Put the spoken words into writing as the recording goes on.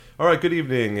All right, good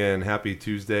evening and happy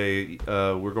Tuesday.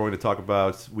 We're going to talk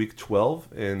about Week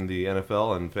 12 in the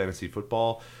NFL and fantasy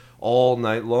football all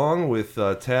night long with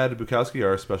Tad Bukowski,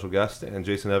 our special guest, and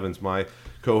Jason Evans, my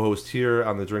co-host here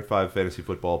on the Drink 5 Fantasy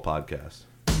Football Podcast.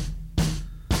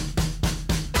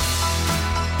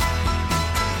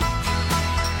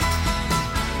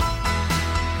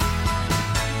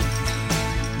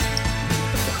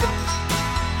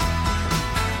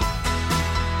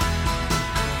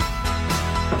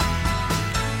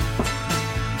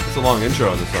 It's a long intro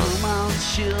on this song.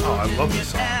 Oh, I love this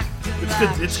song. It's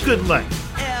good. It's good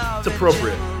length. It's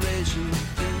appropriate.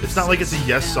 It's not like it's a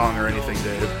Yes song or anything,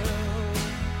 Dave.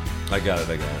 I got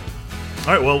it. All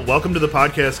right, well, welcome to the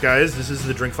podcast, guys. This is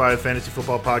the Drink 5 Fantasy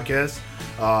Football Podcast.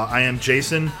 I am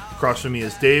Jason. Across from me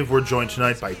is Dave. We're joined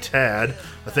tonight by Tad.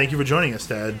 Thank you for joining us,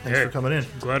 Tad. Thanks for coming in.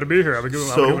 Glad to be here. How are we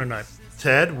doing tonight?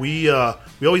 Tad, we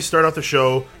always start off the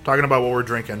show talking about what we're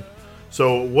drinking.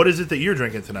 So what is it that you're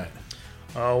drinking tonight?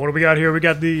 What do we got here? We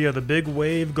got the Big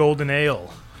Wave Golden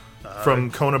Ale.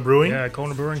 From Kona Brewing? Yeah,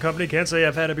 Kona Brewing Company. Can't say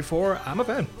I've had it before. I'm a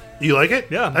fan. You like it?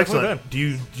 Yeah, I'm excellent.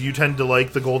 definitely a fan. Do you tend to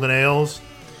like the golden ales?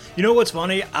 You know what's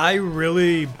funny? I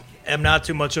really am not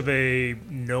too much of a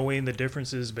knowing the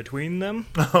differences between them.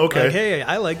 Okay. Like, hey,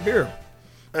 I like beer.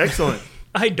 Excellent.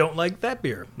 I don't like that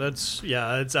beer. I'm not,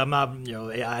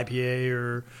 IPA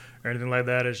or anything like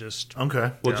that. It's just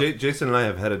Okay. Well, Jason and I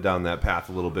have headed down that path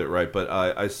a little bit, right? But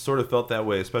I sort of felt that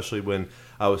way, especially when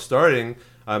I was starting.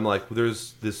 I'm like,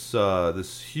 there's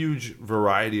this huge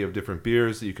variety of different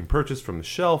beers that you can purchase from the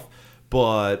shelf,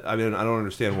 but I don't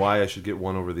understand why I should get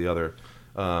one over the other.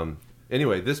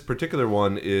 Anyway, this particular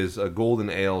one is a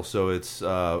golden ale, so it's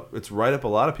right up a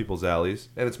lot of people's alleys,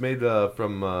 and it's made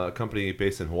from a company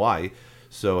based in Hawaii.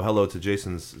 So hello to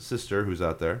Jason's sister who's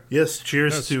out there. Yes,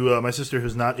 cheers to my sister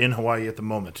who's not in Hawaii at the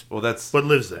moment. Well, but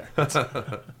lives there.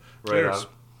 Right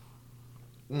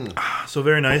on. So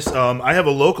very nice. I have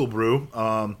a local brew.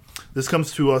 This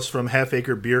comes to us from Half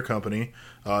Acre Beer Company.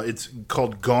 It's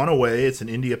called Gone Away. It's an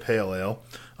India Pale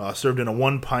Ale, served in a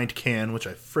 1-pint can, which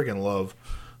I friggin' love.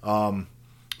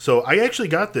 So I actually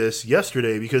got this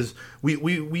yesterday because we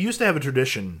used to have a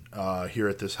tradition here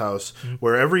at this house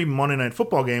where every Monday Night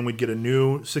Football game we'd get a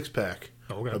new 6-pack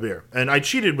of beer. And I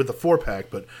cheated with the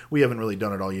 4-pack, but we haven't really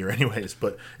done it all year anyways.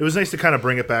 But it was nice to kind of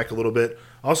bring it back a little bit.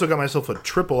 I also got myself a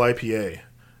triple IPA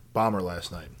bomber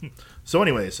last night. So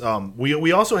anyways,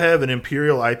 we also have an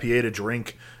Imperial IPA to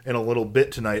drink in a little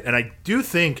bit tonight, and I do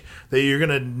think that you're going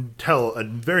to tell a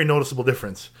very noticeable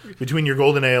difference between your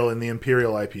Golden Ale and the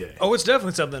Imperial IPA. Oh, it's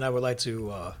definitely something I would like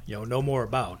to know more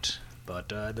about.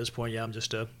 But at this point, I'm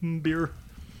just a beer.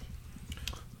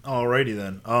 Alrighty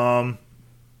then.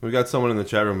 We got someone in the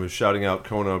chat room who's shouting out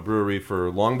Kona Brewery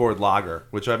for Longboard Lager,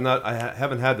 which I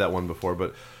haven't had that one before,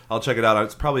 but I'll check it out.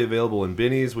 It's probably available in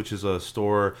Binny's, which is a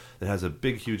store that has a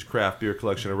big, huge craft beer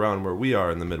collection around where we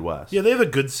are in the Midwest. Yeah, they have a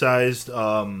good-sized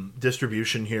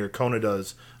distribution here. Kona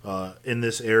does in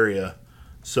this area.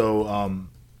 So,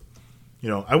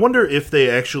 I wonder if they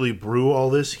actually brew all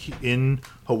this in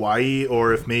Hawaii,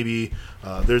 or if maybe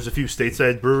there's a few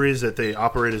stateside breweries that they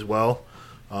operate as well.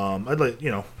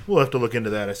 We'll have to look into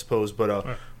that, I suppose.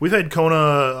 But we've had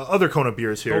other Kona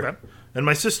beers here, okay. And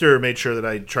my sister made sure that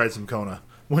I tried some Kona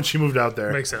when she moved out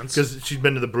there. Makes sense. Because she's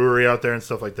been to the brewery out there and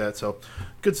stuff like that. So,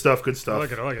 good stuff. I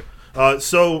like it.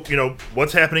 So,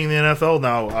 what's happening in the NFL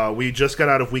now? We just got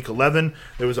out of Week 11.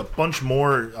 There was a bunch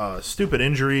more stupid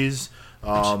injuries,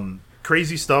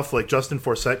 crazy stuff like Justin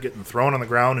Forsett getting thrown on the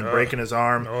ground and breaking his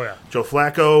arm. Oh, yeah. Joe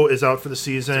Flacco is out for the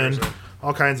season. Seriously.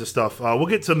 All kinds of stuff. We'll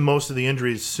get to most of the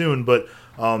injuries soon, but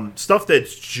stuff that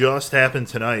just happened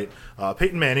tonight.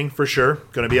 Peyton Manning, for sure,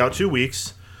 going to be out 2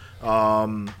 weeks.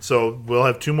 So we'll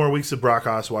have 2 more weeks of Brock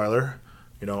Osweiler.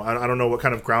 I don't know what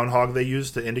kind of groundhog they use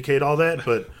to indicate all that,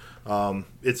 but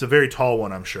it's a very tall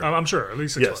one, I'm sure. I'm sure, at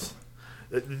least 6 yes.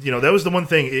 That was the one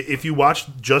thing. If you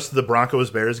watched just the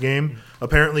Broncos-Bears game,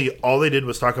 apparently all they did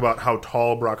was talk about how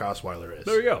tall Brock Osweiler is.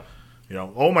 There you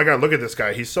go. Oh my God, look at this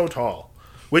guy. He's so tall.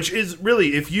 Which is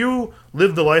really, if you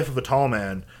live the life of a tall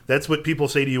man, that's what people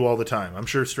say to you all the time. I'm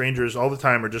sure strangers all the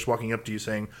time are just walking up to you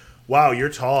saying, wow, you're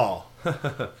tall.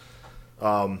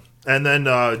 And then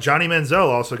Johnny Manziel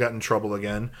also got in trouble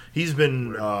again. He's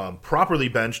been properly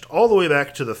benched all the way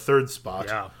back to the 3rd spot.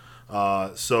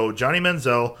 Yeah. So Johnny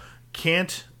Manziel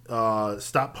can't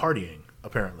stop partying,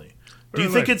 apparently. Do you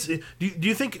think do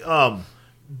you think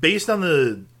based on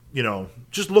the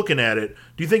just looking at it,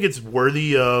 do you think it's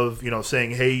worthy of,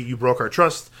 saying, hey, you broke our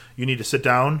trust, you need to sit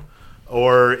down?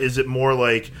 Or is it more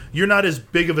like, you're not as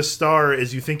big of a star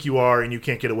as you think you are and you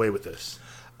can't get away with this?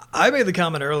 I made the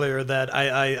comment earlier that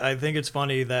I think it's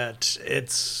funny that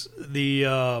it's the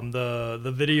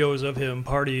videos of him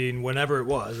partying whenever it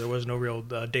was. There was no real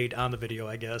date on the video,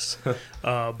 I guess. They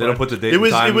don't put the date and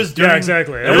time. It was during,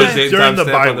 exactly. It was date during and the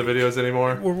time stamp bye on the videos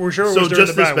anymore. We're sure it So was during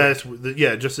just the this bye week.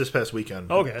 past, just this past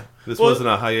weekend. Okay. This wasn't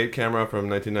a high 8 camera from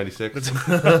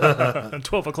 1996.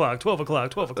 12 o'clock.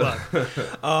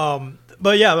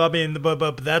 But yeah, I mean,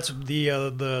 but that's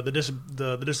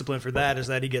the discipline for that is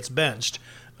that he gets benched.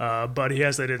 But he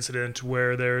has that incident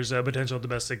where there's a potential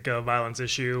domestic violence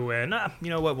issue, and you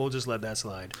know what? We'll just let that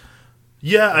slide.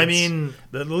 Yeah, I mean,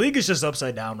 the league is just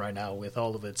upside down right now with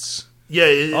all of its. Yeah,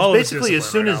 it's basically as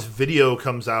soon right as video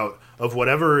comes out of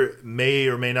whatever may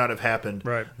or may not have happened,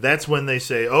 right. That's when they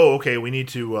say, "Oh, okay, we need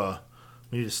to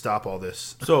stop all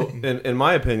this." So, in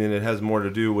my opinion, it has more to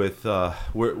do with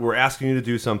we're asking you to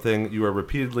do something, you are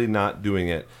repeatedly not doing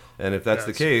it, and if that's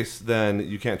the case, then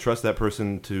you can't trust that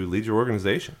person to lead your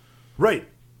organization. Right,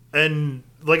 and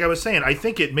like I was saying, I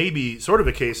think it may be sort of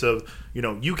a case of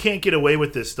you can't get away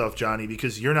with this stuff, Johnny,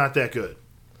 because you're not that good.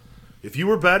 If you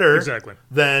were better,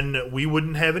 then we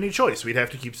wouldn't have any choice. We'd have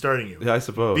to keep starting you. Yeah, I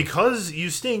suppose. Because you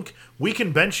stink, we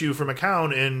can bench you from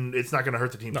account, and it's not going to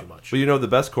hurt the team too much. But the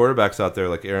best quarterbacks out there,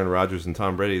 like Aaron Rodgers and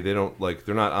Tom Brady, they're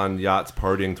not on yachts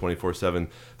partying 24/7.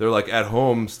 They're like at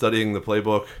home studying the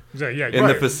playbook,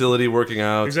 the facility working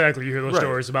out. Exactly. You hear those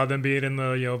stories about them being in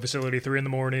the facility 3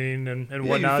 a.m. and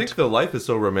whatnot. You think the life is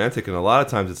so romantic, and a lot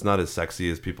of times it's not as sexy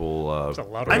as people.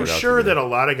 I'm sure that a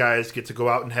lot of guys get to go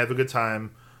out and have a good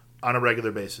time on a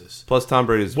regular basis. Plus, Tom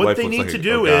Brady's wife they looks need like to a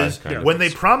do guy, is when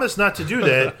they promise not to do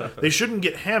that, they shouldn't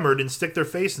get hammered and stick their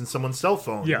face in someone's cell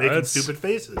phone making stupid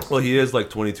faces. Well, he is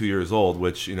like 22 years old,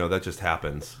 which that just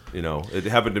happens. It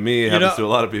happened to me. It happens to a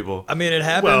lot of people. I mean, it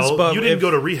happens. Well, but you didn't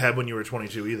go to rehab when you were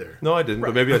 22 either. No, I didn't.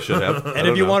 But maybe I should have. And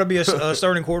if you want to be a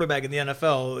starting quarterback in the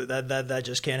NFL, that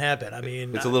just can't happen. I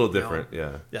mean, it's a little different.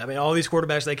 Yeah. I mean, all these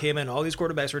quarterbacks that came in, all these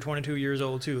quarterbacks were 22 years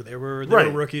old too. They were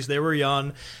rookies. They were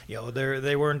young.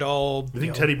 They weren't all. You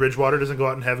think Teddy Bridgewater doesn't go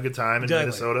out and have a good time in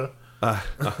Minnesota? I'm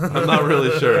not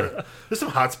really sure. There's some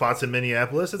hot spots in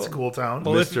Minneapolis. It's a cool town.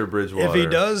 Well, Mr. Bridgewater. If he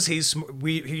does, he's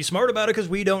smart about it because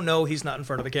we don't know he's not in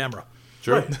front of the camera.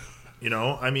 Sure. Right.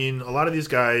 I mean, a lot of these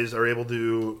guys are able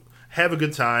to have a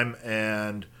good time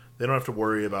and they don't have to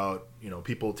worry about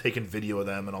people taking video of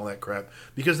them and all that crap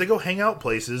because they go hang out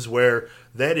places where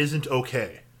that isn't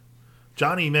okay.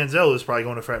 Johnny Manziel is probably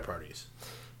going to frat parties.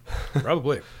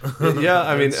 Probably. Yeah,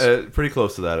 I mean, pretty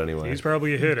close to that anyway. He's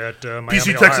probably a hit at Miami,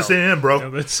 PC Texas A&M,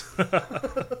 bro.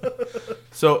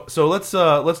 So let's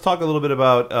talk a little bit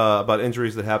about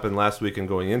injuries that happened last week and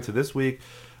going into this week,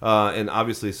 and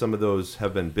obviously some of those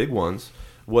have been big ones.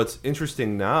 What's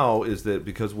interesting now is that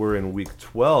because we're in week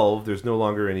 12, there's no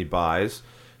longer any buys.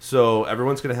 So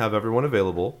everyone's going to have everyone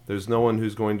available. There's no one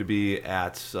who's going to be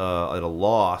at a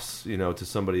loss, to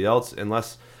somebody else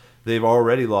unless they've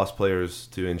already lost players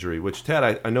to injury, which,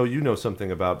 Tad, I know you know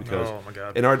something about because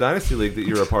in our Dynasty League that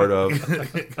you're a part of,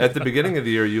 at the beginning of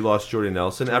the year, you lost Jordy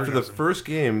Nelson. After the first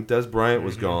game, Des Bryant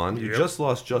was gone. You just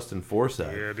lost Justin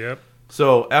Forsett. Yep.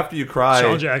 So after you cry...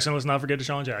 Deshaun Jackson, let's not forget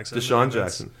Deshaun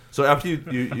Jackson. So after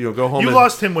you go home... You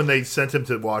lost him when they sent him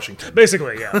to Washington.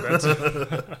 Basically,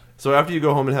 yeah. So after you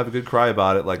go home and have a good cry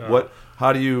about it,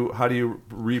 how do you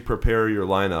re-prepare your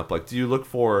lineup? Like, do you look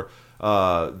for...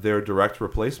 their direct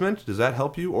replacement? Does that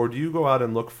help you? Or do you go out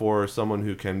and look for someone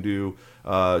who can do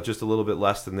just a little bit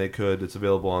less than they could? It's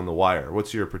available on the wire.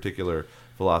 What's your particular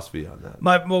philosophy on that?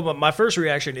 My first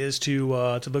reaction is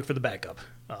to look for the backup.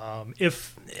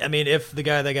 If the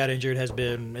guy that got injured has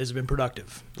been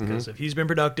productive, because if he's been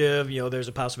productive, there's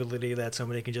a possibility that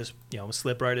somebody can just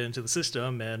slip right into the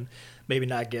system and maybe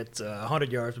not get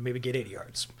 100 yards, but maybe get 80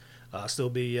 yards.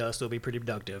 Still be pretty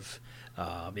productive.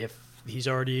 If he's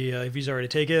already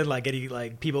taken,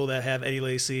 like people that have Eddie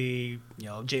Lacy,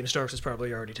 James Starks is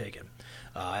probably already taken.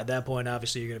 At that point,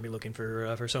 obviously, you're going to be looking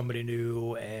for somebody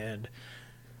new, and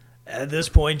at this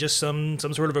point, just some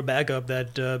sort of a backup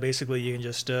that basically you can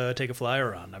just take a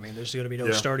flyer on. I mean, there's going to be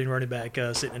no starting running back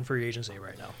sitting in free agency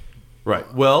right now.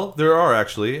 Right. Well, there are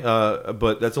actually,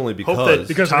 but that's only because of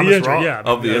the injury.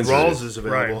 Rawls is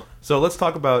available. Right. So let's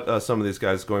talk about some of these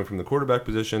guys going from the quarterback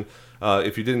position.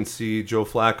 If you didn't see, Joe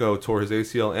Flacco tore his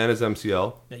ACL and his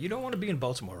MCL. Yeah, you don't want to be in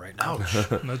Baltimore right now.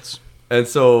 Ouch. And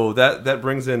so that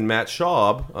brings in Matt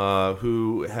Schaub,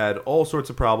 who had all sorts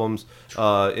of problems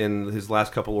in his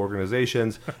last couple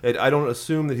organizations. And I don't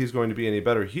assume that he's going to be any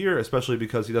better here, especially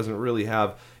because he doesn't really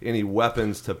have any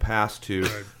weapons to pass to.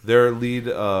 Right. Their lead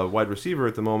wide receiver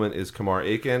at the moment is Kamar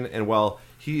Aiken, and while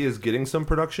he is getting some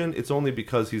production, it's only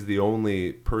because he's the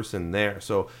only person there.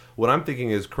 So what I'm thinking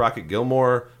is Crockett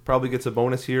Gilmore probably gets a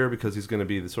bonus here because he's going to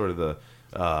be the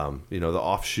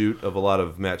offshoot of a lot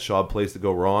of Matt Schaub plays that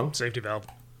go wrong. Safety valve.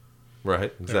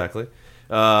 Right, exactly.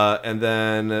 Yeah. And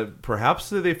then perhaps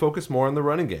they focus more on the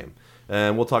running game.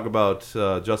 And we'll talk about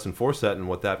Justin Forsett and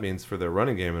what that means for their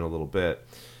running game in a little bit.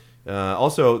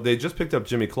 Also, they just picked up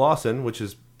Jimmy Clausen, which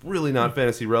is really not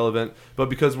fantasy relevant. But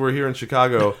because we're here in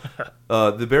Chicago,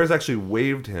 the Bears actually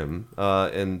waived him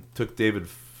and took David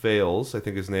Fales, I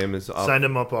think his name is. Signed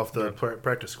him up off the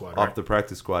practice squad. Off the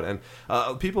practice squad.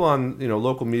 And people on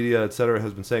local media, et cetera,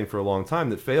 has been saying for a long time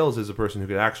that Fales is a person who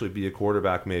could actually be a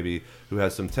quarterback maybe, who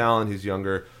has some talent. He's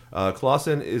younger.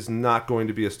 Clausen is not going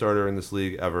to be a starter in this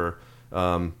league ever.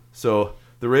 So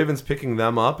the Ravens picking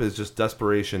them up is just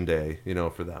desperation day,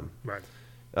 for them. Right.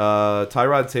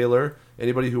 Tyrod Taylor,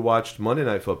 anybody who watched Monday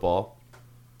Night Football,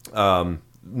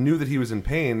 knew that he was in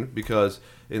pain because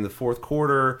in the fourth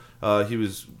quarter he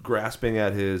was grasping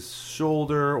at his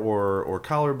shoulder or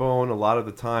collarbone a lot of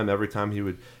the time. Every time he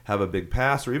would have a big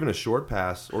pass or even a short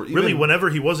pass, or even, really whenever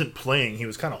he wasn't playing, he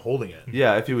was kind of holding it.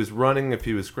 Yeah, if he was running, if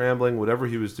he was scrambling, whatever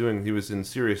he was doing, he was in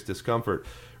serious discomfort.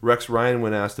 Rex Ryan,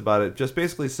 when asked about it, just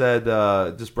basically said,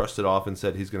 just brushed it off and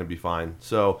said he's going to be fine.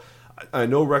 So I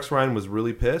know Rex Ryan was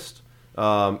really pissed.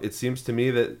 It seems to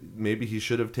me that maybe he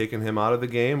should have taken him out of the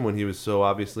game when he was so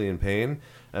obviously in pain.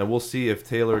 And we'll see if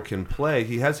Taylor can play.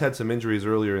 He has had some injuries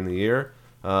earlier in the year.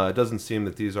 It doesn't seem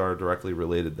that these are directly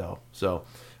related, though. So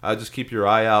just keep your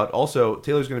eye out. Also,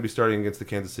 Taylor's going to be starting against the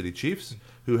Kansas City Chiefs,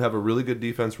 who have a really good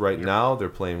defense right now. They're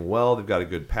playing well. They've got a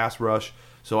good pass rush.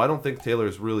 So I don't think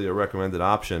Taylor's really a recommended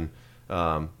option.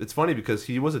 It's funny because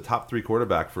he was a top 3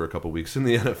 quarterback for a couple weeks in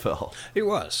the NFL. He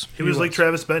was. He was like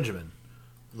Travis Benjamin,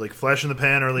 like flash in the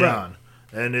pan early on.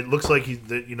 And it looks like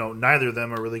neither of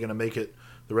them are really going to make it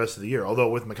the rest of the year. Although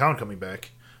with McCown coming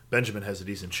back, Benjamin has a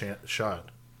decent shot.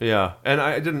 Yeah, and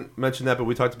I didn't mention that, but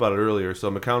we talked about it earlier.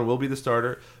 So McCown will be the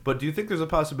starter. But do you think there's a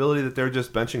possibility that they're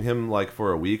just benching him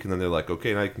for a week and then they're like,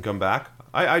 okay, now you can come back?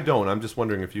 I don't. I'm just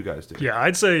wondering if you guys do. Yeah,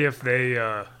 I'd say if they,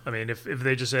 if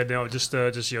they just said no, just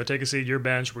take a seat, your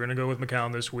bench. We're gonna go with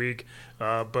McCown this week.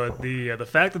 But the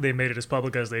fact that they made it as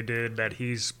public as they did, that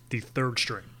he's the third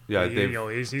string. Yeah,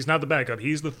 he's not the backup.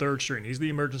 He's the third string. He's the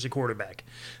emergency quarterback.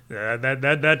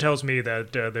 That tells me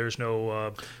that there's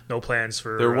no plans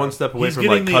for. They're one step away from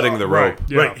cutting the rope. Right,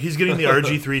 yeah. Right. He's getting the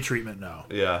RG3 treatment now.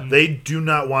 Yeah, they do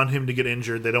not want him to get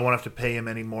injured. They don't want to have to pay him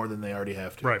any more than they already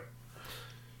have to. Right.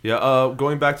 Yeah,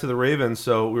 going back to the Ravens,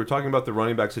 so we were talking about the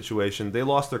running back situation. They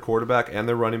lost their quarterback and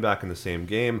their running back in the same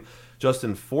game.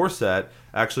 Justin Forsett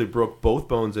actually broke both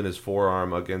bones in his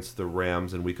forearm against the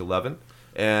Rams in Week 11.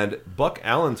 And Buck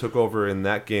Allen took over in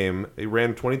that game. He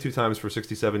ran 22 times for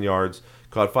 67 yards,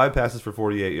 caught 5 passes for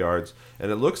 48 yards,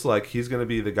 and it looks like he's going to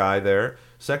be the guy there.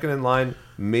 Second in line,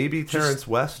 maybe Terrence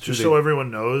West. Just so everyone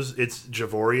knows, it's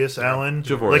Javorius Allen,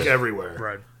 like everywhere.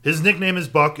 Right. His nickname is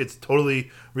Buck. It's totally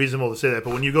reasonable to say that.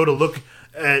 But when you go to look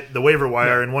at the waiver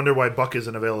wire and wonder why Buck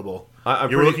isn't available,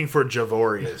 you're looking for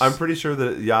Javorius. I'm pretty sure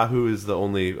that Yahoo is the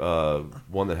only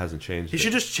one that hasn't changed. He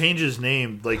should just change his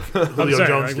name like Julio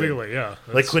Jones did. Legally, yeah.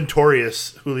 Like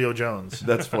Quintorius Julio Jones.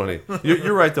 That's funny.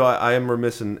 You're right, though. I am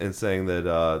remiss in saying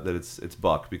that it's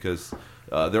Buck because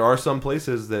there are some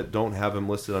places that don't have him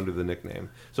listed under the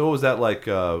nickname. So what was that like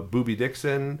Boobie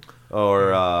Dixon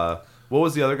or... what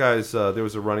was the other guys? There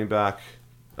was a running back.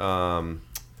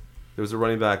 There was a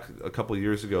running back a couple of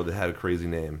years ago that had a crazy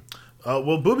name.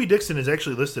 Well, Boobie Dixon is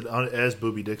actually listed as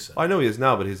Boobie Dixon. I know he is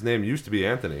now, but his name used to be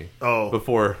Anthony. Oh,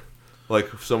 before,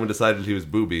 someone decided he was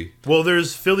Boobie. Well,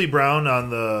 there's Philly Brown on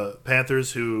the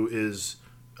Panthers, who is,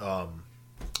 I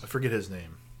forget his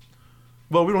name.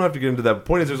 Well, we don't have to get into that. The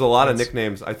point is, there's a lot of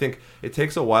nicknames. I think it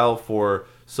takes a while for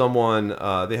someone,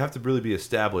 they have to really be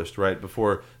established, right,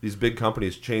 before these big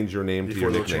companies change your name to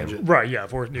your nickname. Right, yeah,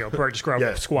 for practice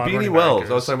squad. Beanie Wells.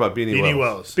 I was talking about Beanie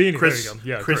Wells. Chris, there you go.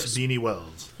 Yeah, Chris Beanie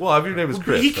Wells. Well, if your name is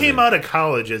Chris. He came out of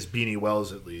college as Beanie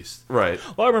Wells, at least. Right.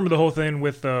 Well, I remember the whole thing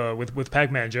with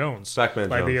Pac-Man Jones. Pac-Man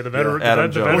Jones. The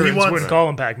veterans wouldn't call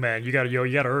him Pac-Man. You got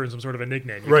to earn some sort of a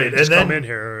nickname. You can't just come in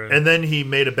here. And then he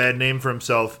made a bad name for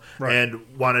himself and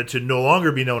wanted to no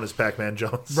longer be known as Pac-Man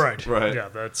Jones. Right. Right. Yeah,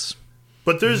 that's...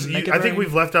 But I think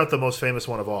we've left out the most famous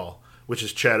one of all, which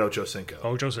is Chad Ochocinco.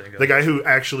 Ochocinco. The guy who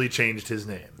actually changed his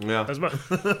name. Yeah. That's about,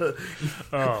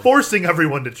 Forcing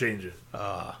everyone to change it.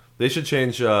 They should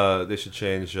change. What's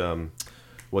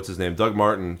his name? Doug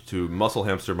Martin to Muscle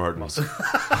Hamster Martin.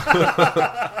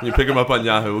 You pick him up on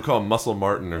Yahoo. We'll call him Muscle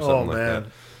Martin or something like that.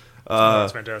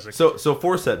 that's fantastic. So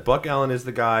Forsett, Buck Allen is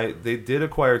the guy. They did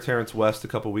acquire Terrence West a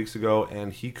couple weeks ago,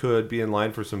 and he could be in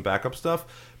line for some backup stuff.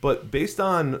 But based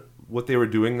on what they were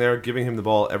doing there, giving him the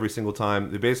ball every single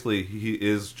time, he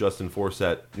is Justin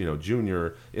Forsett,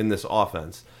 Jr. in this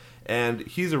offense. And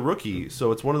he's a rookie,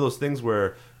 so it's one of those things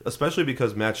where, especially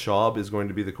because Matt Schaub is going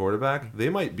to be the quarterback, they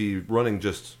might be running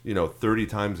just 30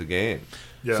 times a game.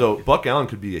 Yeah. So Buck Allen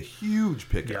could be a huge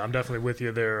pickup. Yeah, I'm definitely with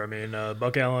you there. I mean,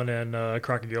 Buck Allen and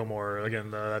Crockett Gilmore.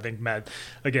 Again, I think Matt.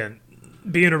 Again,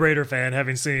 being a Raider fan,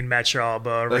 having seen Matt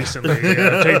Schaub recently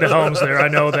take the helms there, I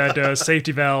know that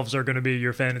safety valves are going to be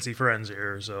your fantasy friends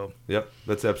here. So. Yep,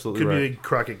 that's absolutely Could right. be a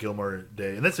Crockett Gilmore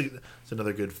day, and that's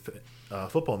another good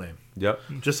football name. Yep.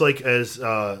 Just like as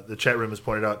the chat room has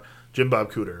pointed out, Jim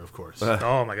Bob Cooter, of course.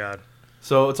 Oh my God.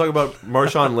 So let's talk about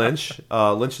Marshawn Lynch.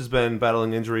 Lynch has been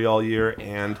battling injury all year,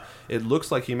 and it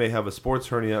looks like he may have a sports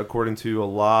hernia, according to a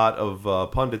lot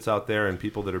of pundits out there and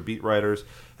people that are beat writers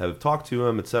have talked to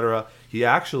him, etc. He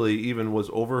actually even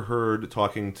was overheard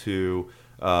talking to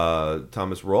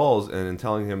Thomas Rawls and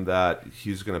telling him that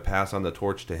he's going to pass on the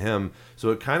torch to him. So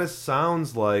it kind of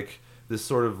sounds like this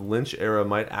sort of Lynch era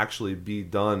might actually be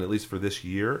done, at least for this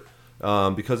year.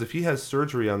 Because if he has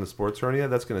surgery on the sports hernia,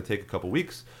 that's going to take a couple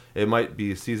weeks. It might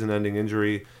be a season-ending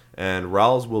injury, and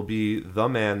Rawls will be the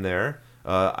man there.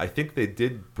 I think they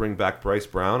did bring back Bryce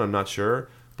Brown. I'm not sure.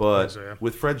 But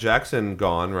with Fred Jackson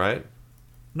gone, right?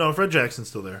 No, Fred Jackson's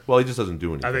still there. Well, he just doesn't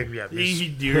do anything. I think, yeah.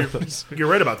 You're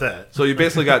right about that. So you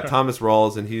basically got Thomas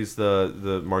Rawls, and he's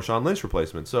the Marshawn Lynch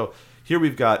replacement. So here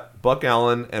we've got Buck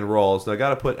Allen and Rawls. Now I got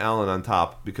to put Allen on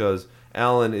top because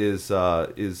Allen is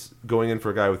going in for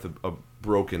a guy with a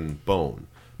broken bone,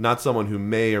 not someone who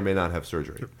may or may not have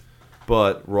surgery.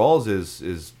 But Rawls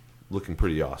is looking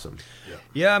pretty awesome.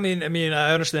 Yeah, I mean,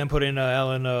 I understand putting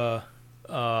Allen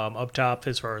up top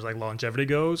as far as like longevity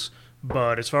goes,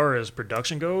 but as far as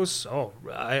production goes,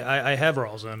 I have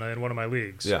Rawls in one of my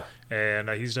leagues. Yeah, and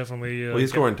he's definitely he's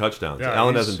scoring touchdowns. Yeah,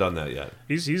 Allen hasn't done that yet.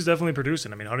 He's definitely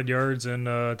producing. I mean, 100 yards and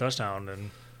touchdown,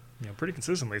 and pretty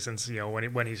consistently since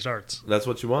when he starts. That's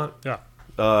what you want. Yeah.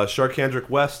 Sharkhandrick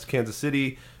West, Kansas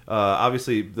City.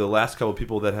 Obviously, the last couple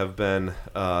people that have been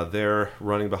there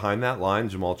running behind that line,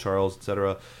 Jamal Charles,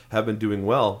 etc., have been doing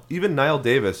well. Even Niall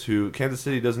Davis, who Kansas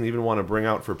City doesn't even want to bring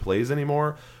out for plays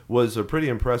anymore, was a pretty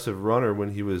impressive runner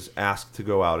when he was asked to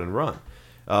go out and run.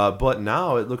 But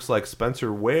now it looks like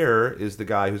Spencer Ware is the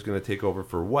guy who's going to take over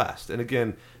for West. And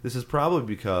again, this is probably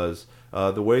because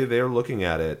the way they're looking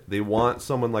at it, they want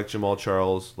someone like Jamal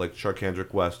Charles, like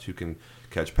Sharkhandrick West, who can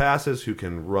catch passes, who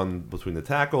can run between the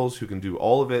tackles, who can do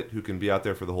all of it, who can be out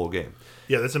there for the whole game.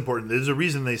 Yeah, that's important. There's a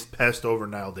reason they passed over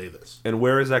Niall Davis. And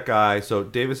where is that guy? So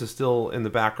Davis is still in the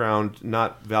background,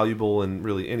 not valuable in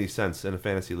really any sense in a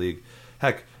fantasy league.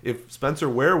 Heck, if Spencer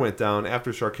Ware went down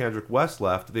after Sharkhandrick West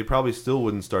left, they probably still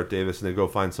wouldn't start Davis and they'd go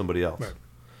find somebody else.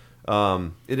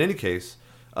 Right. In any case,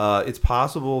 it's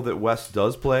possible that West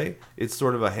does play. It's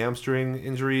sort of a hamstring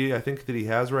injury, I think, that he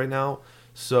has right now.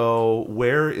 So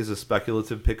Ware is a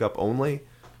speculative pickup only,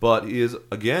 but he is,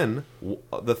 again,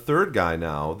 the third guy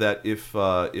now that if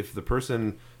the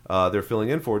person they're filling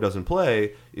in for doesn't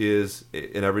play, is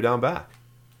an every down back.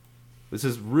 This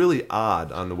is really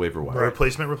odd on the waiver wire.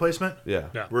 Replacement? Yeah.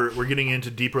 We're getting into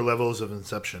deeper levels of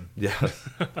inception. Yeah.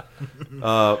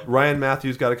 Ryan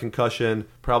Matthews got a concussion,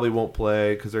 probably won't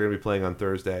play because they're going to be playing on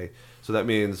Thursday. So that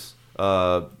means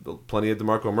plenty of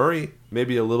DeMarco Murray,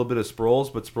 maybe a little bit of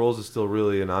Sproles, but Sproles is still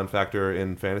really a non-factor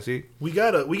in fantasy. We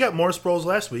got more Sproles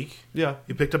last week. Yeah.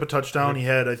 He picked up a touchdown. He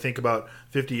had, I think, about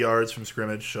 50 yards from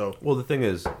scrimmage. So, well, the thing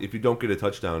is, if you don't get a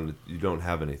touchdown, you don't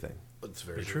have anything. That's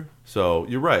very true. So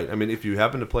you're right. I mean, if you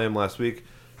happen to play him last week,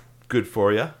 good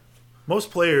for you.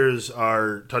 Most players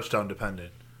are touchdown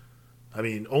dependent. I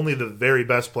mean, only the very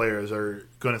best players are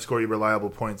going to score you reliable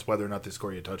points, whether or not they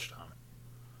score you a touchdown.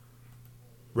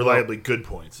 Reliably good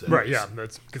points. Right, yeah,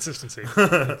 that's consistency.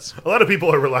 A lot of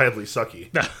people are reliably sucky.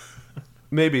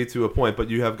 Maybe to a point, but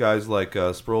you have guys like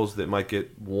Sproles that might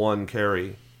get one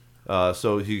carry,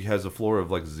 so he has a floor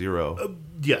of like 0.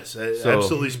 Yes,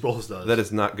 absolutely Sproles does. That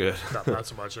is not good. Not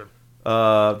so much.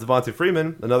 Devontae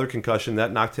Freeman, another concussion,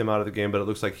 that knocked him out of the game, but it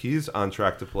looks like he's on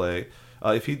track to play.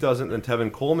 If he doesn't, then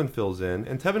Tevin Coleman fills in,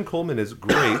 and Tevin Coleman is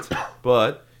great,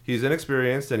 but he's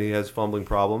inexperienced and he has fumbling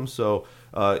problems, so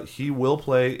he will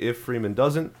play if Freeman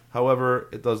doesn't. However,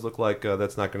 it does look like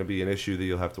that's not going to be an issue that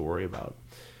you'll have to worry about.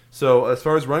 So as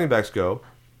far as running backs go,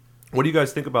 what do you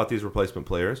guys think about these replacement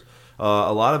players?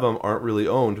 A lot of them aren't really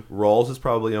owned. Rawls is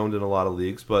probably owned in a lot of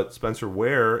leagues, but Spencer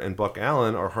Ware and Buck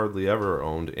Allen are hardly ever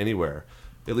owned anywhere,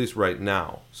 at least right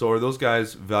now. So are those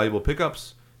guys valuable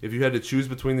pickups? If you had to choose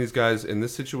between these guys in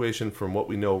this situation from what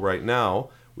we know right now,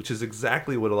 which is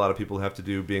exactly what a lot of people have to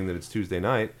do being that it's Tuesday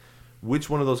night, which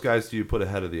one of those guys do you put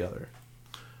ahead of the other?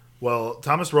 Well,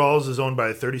 Thomas Rawls is owned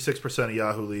by 36% of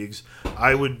Yahoo leagues.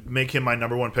 I would make him my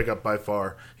number one pickup by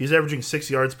far. He's averaging 6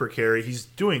 yards per carry. He's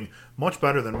doing much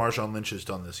better than Marshawn Lynch has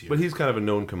done this year. But he's kind of a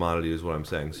known commodity is what I'm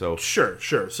saying. So Sure.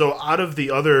 So out of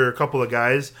the other couple of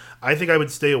guys, I think I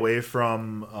would stay away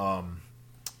from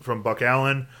Buck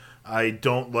Allen. I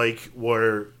don't like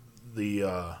where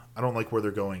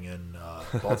they're going in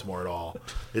Baltimore at all.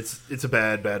 It's a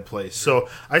bad place. So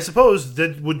I suppose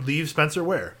that would leave Spencer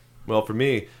Ware. Well, for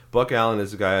me, Buck Allen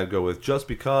is the guy I'd go with just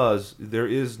because there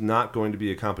is not going to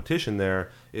be a competition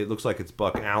there. It looks like it's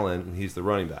Buck Allen, and he's the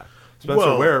running back.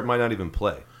 Spencer Ware might not even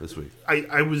play this week.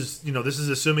 I was, this is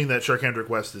assuming that Sharkhandrick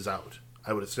West is out,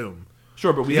 I would assume.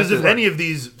 Sure, but because if any of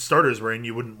these starters were in,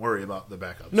 you wouldn't worry about the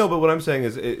backups. No, but what I'm saying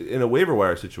is, in a waiver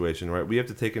wire situation, right, we have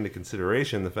to take into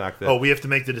consideration the fact that... Oh, we have to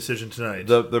make the decision tonight.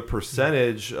 The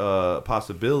percentage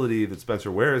possibility that Spencer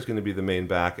Ware is going to be the main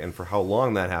back, and for how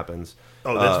long that happens...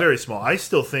 Oh, that's very small. I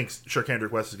still think Sharkhandrick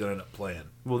West is going to end up playing.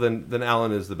 Well, then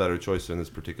Allen is the better choice in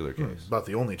this particular case. About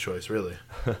the only choice, really.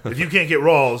 If you can't get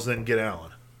Rawls, then get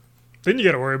Allen. Thing you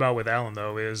got to worry about with Allen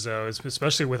though is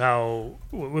especially with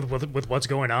what's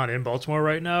going on in Baltimore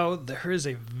right now, there is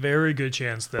a very good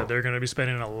chance that they're going to be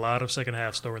spending a lot of second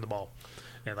halves throwing the ball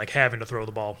and like having to throw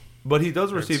the ball. But he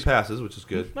does receive passes, which is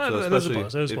good. So especially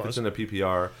if it's in a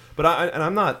PPR. But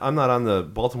I'm not on the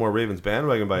Baltimore Ravens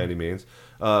bandwagon by any means.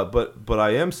 But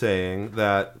I am saying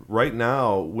that right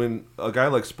now, when a guy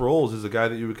like Sproles is a guy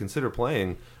that you would consider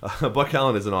playing, Buck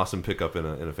Allen is an awesome pickup in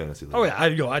a fantasy league. Oh yeah, I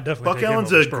definitely. Buck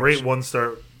Allen's a great 1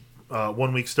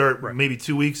 week start, right. Maybe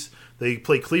 2 weeks. They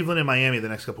play Cleveland and Miami the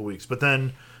next couple weeks, but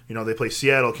then they play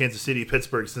Seattle, Kansas City,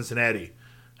 Pittsburgh, Cincinnati.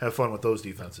 Have fun with those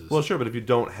defenses. Well, sure, but if you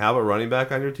don't have a running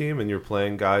back on your team and you're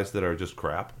playing guys that are just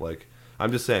crap, like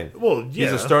I'm just saying,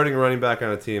 he's a starting running back on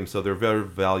a team, so they're very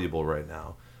valuable right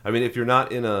now. I mean, if you're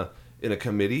not in a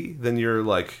committee, then you're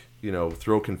like,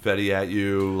 throw confetti at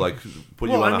you, like put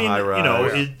you on a high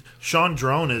rise. Sean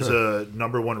Drone is a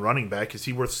number one running back. Is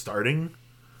he worth starting?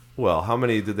 Well, how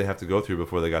many did they have to go through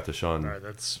before they got to Sean? All right,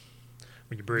 that's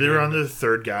when you bring. They're on the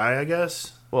third guy, I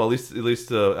guess. Well, at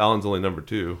least Allen's only number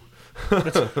 2.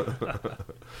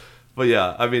 But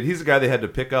yeah, I mean, he's the guy they had to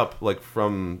pick up like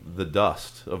from the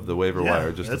dust of the waiver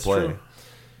wire just to play.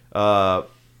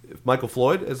 Michael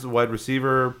Floyd, as a wide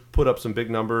receiver, put up some big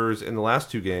numbers in the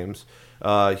last 2 games.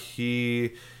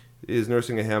 He is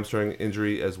nursing a hamstring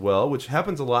injury as well, which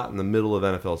happens a lot in the middle of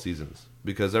NFL seasons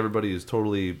because everybody is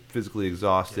totally physically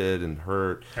exhausted and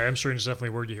hurt. Hamstring is definitely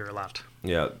a word you hear a lot.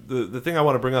 Yeah. The thing I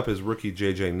want to bring up is rookie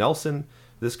J.J. Nelson.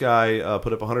 This guy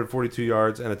put up 142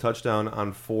 yards and a touchdown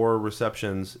on 4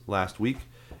 receptions last week.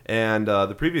 And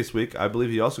the previous week, I believe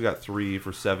he also got 3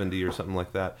 for 70 or something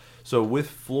like that. So with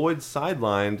Floyd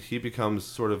sidelined, he becomes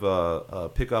sort of a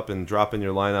pick up and drop in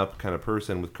your lineup kind of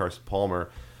person with Carson Palmer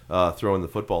throwing the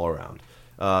football around.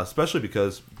 Especially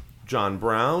because John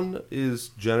Brown is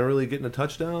generally getting a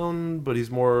touchdown, but he's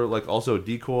more like also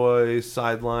decoy,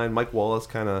 sideline, Mike Wallace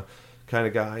kind of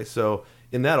guy. So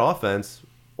in that offense,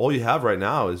 all you have right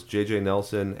now is J.J.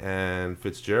 Nelson and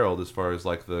Fitzgerald as far as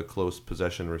like the close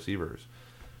possession receivers.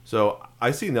 So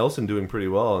I see Nelson doing pretty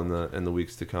well in the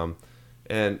weeks to come.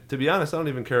 And to be honest, I don't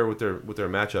even care what their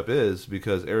matchup is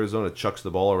because Arizona chucks the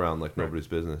ball around like nobody's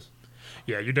business.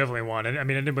 Yeah, you definitely want it. I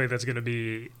mean, anybody that's going to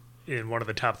be in one of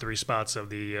the top 3 spots of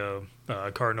the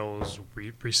Cardinals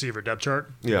receiver depth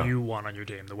chart, you want on your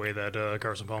team. The way that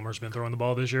Carson Palmer's been throwing the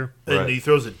ball this year. And he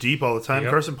throws it deep all the time.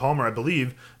 Yep. Carson Palmer, I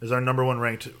believe, is our number 1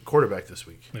 ranked quarterback this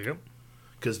week. There you go.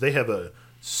 Because they have a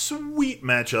sweet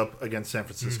matchup against San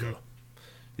Francisco. Mm-hmm.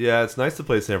 Yeah, it's nice to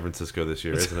play San Francisco this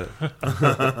year, isn't it?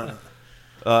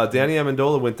 Danny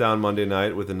Amendola went down Monday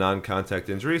night with a non-contact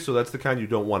injury, so that's the kind you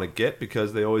don't want to get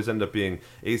because they always end up being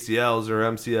ACLs or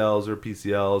MCLs or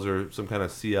PCLs or some kind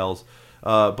of CLs.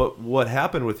 But what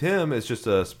happened with him is just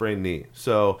a sprained knee.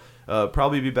 So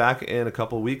probably be back in a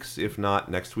couple weeks, if not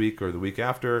next week or the week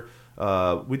after.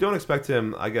 We don't expect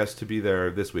him, I guess, to be there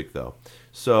this week, though.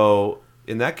 So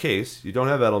in that case, you don't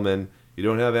have Edelman, you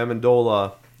don't have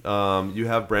Amendola, you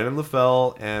have Brandon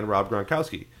LaFell and Rob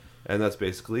Gronkowski. And that's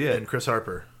basically it. And Chris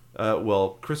Harper.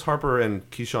 Well, Chris Harper and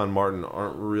Keyshawn Martin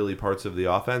aren't really parts of the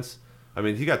offense. I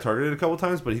mean, he got targeted a couple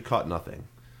times, but he caught nothing.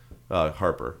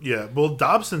 Harper. Yeah, well,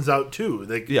 Dobson's out too.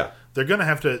 They're going to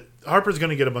have to. Harper's going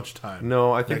to get a bunch of time.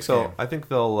 No, I think so. I think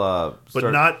they'll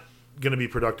but not going to be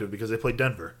productive because they play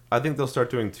Denver. I think they'll start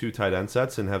doing 2 tight end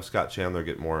sets and have Scott Chandler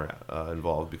get more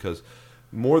involved because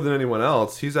more than anyone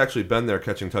else, he's actually been there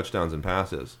catching touchdowns and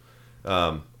passes.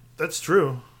 That's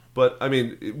true. But, I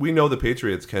mean, we know the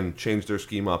Patriots can change their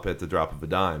scheme up at the drop of a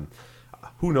dime.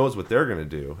 Who knows what they're going to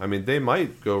do? I mean, they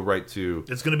might go right to...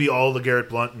 It's going to be all the Garrett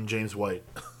Blount and James White.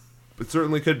 It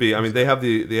certainly could be. I mean, they have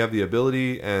the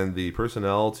ability and the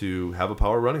personnel to have a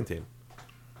power running team.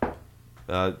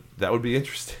 That would be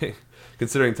interesting,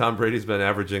 considering Tom Brady's been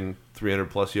averaging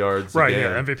 300-plus yards right, a game.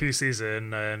 yeah, MVP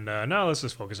season, and now let's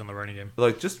just focus on the running game.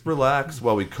 Like, just relax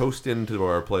while we coast into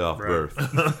our playoff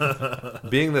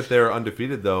berth. Being that they're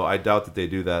undefeated, though, I doubt that they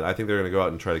do that. I think they're going to go out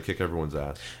and try to kick everyone's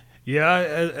ass.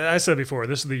 Yeah, I said before,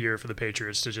 this is the year for the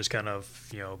Patriots to just kind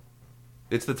of,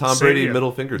 it's the Tom Brady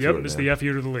middle finger to it. Yep, it's the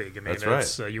FU to the league. I mean,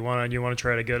 that's right. You want to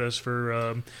try to get us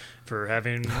for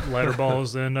having lighter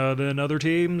balls than other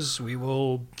teams. We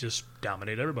will just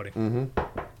dominate everybody. Mm-hmm.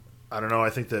 I don't know. I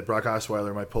think that Brock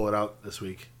Osweiler might pull it out this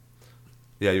week.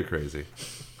 Yeah, you're crazy.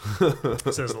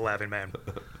 Says the laughing man.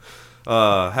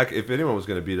 Heck, if anyone was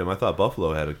going to beat him, I thought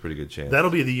Buffalo had a pretty good chance.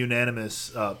 That'll be the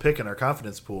unanimous pick in our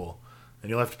confidence pool, and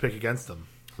you'll have to pick against them.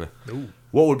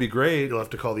 What would be great You'll have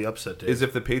to call the upset day. is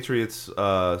if the Patriots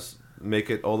make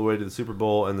it all the way to the Super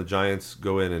Bowl and the Giants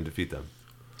go in and defeat them.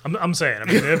 I'm saying. I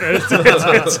mean,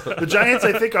 the Giants,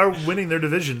 I think, are winning their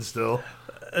division still.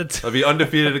 They'll be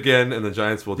undefeated again, and the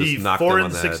Giants will just knock them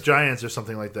on the head. 4-6 Giants or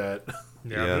something like that.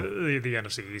 Yeah. The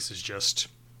NFC East is just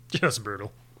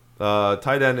brutal.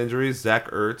 Tight end injuries,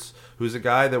 Zach Ertz, who's a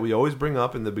guy that we always bring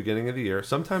up in the beginning of the year.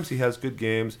 Sometimes he has good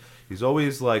games. He's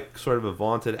always like sort of a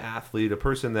vaunted athlete, a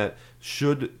person that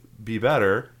should be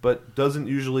better, but doesn't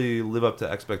usually live up to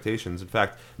expectations. In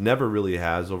fact, never really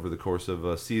has over the course of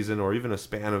a season or even a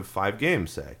span of 5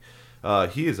 games, say.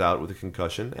 He is out with a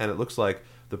concussion, and it looks like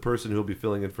the person who will be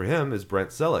filling in for him is Brent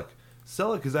Selleck.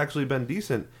 Selleck has actually been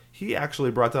decent. He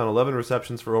actually brought down 11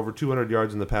 receptions for over 200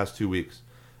 yards in the past 2 weeks.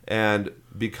 And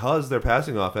because their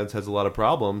passing offense has a lot of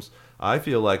problems, I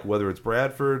feel like whether it's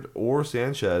Bradford or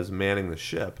Sanchez manning the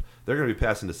ship, they're going to be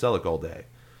passing to Selleck all day.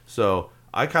 So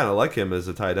I kind of like him as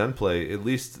a tight end play, at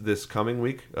least this coming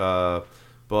week. But,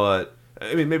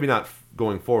 I mean, maybe not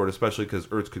going forward, especially because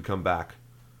Ertz could come back.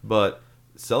 But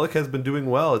Selleck has been doing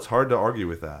well. It's hard to argue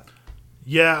with that.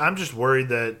 Yeah, I'm just worried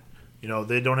that,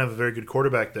 they don't have a very good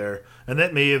quarterback there. And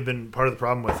that may have been part of the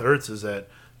problem with Ertz is that,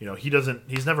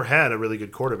 he's never had a really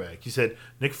good quarterback. He said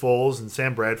Nick Foles and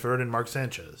Sam Bradford and Mark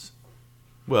Sanchez.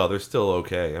 Well, they're still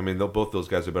okay. I mean, both those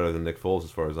guys are better than Nick Foles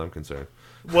as far as I'm concerned.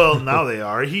 Well, now they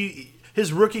are.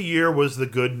 His rookie year was the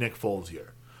good Nick Foles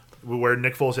year, where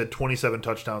Nick Foles had 27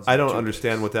 touchdowns. I don't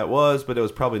understand what that was, but it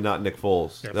was probably not Nick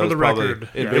Foles. Yeah, that for was the probably record,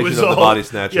 invasion of the body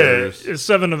snatchers. Yeah,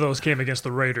 7 of those came against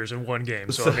the Raiders in one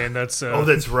game. So I mean, that's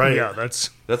that's right. Yeah,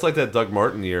 that's like that Doug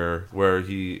Martin year where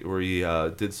he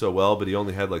did so well, but he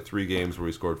only had like 3 games where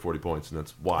he scored 40 points, and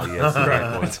that's why he has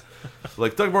 3 points.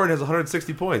 Like Doug Martin has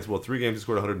 160 points. Well, 3 games he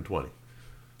scored 120.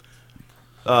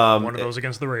 One of those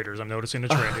against the Raiders. I'm noticing a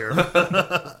trend here.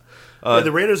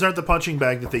 The Raiders aren't the punching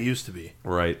bag that they used to be.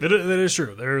 Right. That is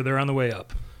true. They're on the way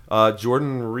up.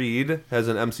 Jordan Reed has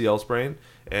an MCL sprain,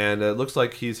 and it looks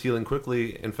like he's healing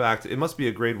quickly. In fact, it must be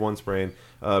a grade 1 sprain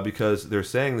because they're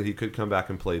saying that he could come back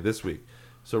and play this week.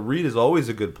 So Reed is always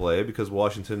a good play because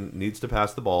Washington needs to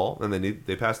pass the ball, and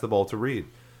they pass the ball to Reed.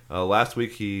 Last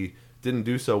week he didn't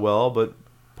do so well, but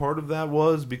part of that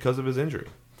was because of his injury.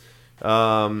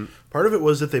 Part of it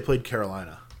was that they played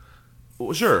Carolina.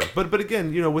 Well, sure, but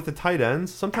again, with the tight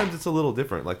ends, sometimes it's a little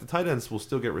different. Like the tight ends will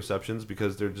still get receptions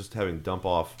because they're just having dump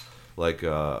off like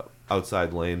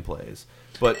outside lane plays.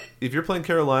 But if you're playing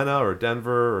Carolina or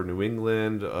Denver or New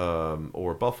England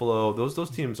or Buffalo, those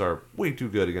teams are way too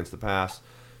good against the pass.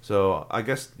 So I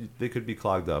guess they could be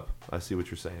clogged up. I see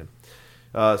what you're saying.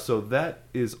 So that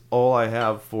is all I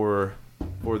have for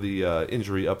the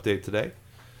injury update today,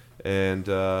 and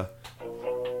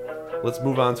let's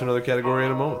move on to another category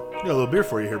in a moment. Got a little beer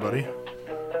for you here, buddy.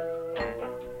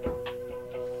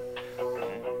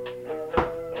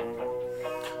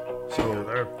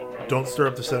 So don't stir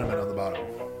up the sediment on the bottom.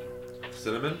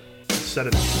 Cinnamon?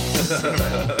 Sediment.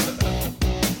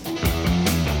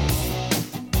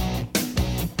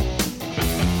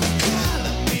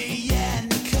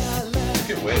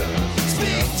 You can wait on this.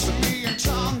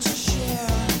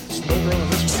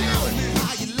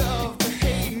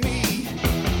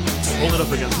 Hold it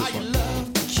up against this one.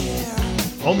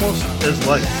 Almost as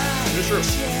light.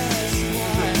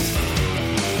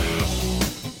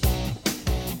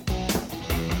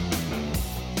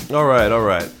 All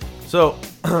right. So,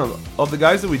 of the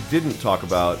guys that we didn't talk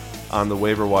about on the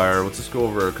waiver wire, let's just go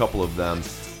over a couple of them.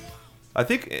 I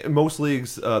think in most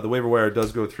leagues, the waiver wire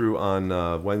does go through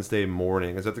on Wednesday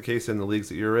morning. Is that the case in the leagues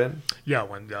that you're in? Yeah,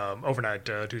 overnight,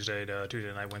 Tuesday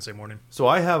night, Wednesday morning. So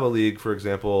I have a league, for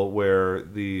example, where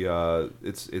the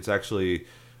it's actually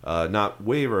not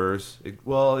waivers.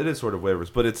 It is sort of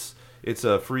waivers, but it's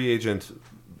a free agent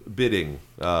bidding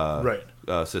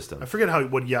system. I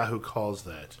forget what Yahoo calls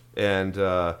that. And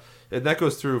that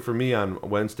goes through for me on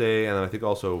Wednesday, and I think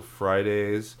also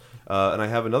Fridays. And I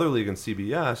have another league in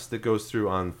CBS that goes through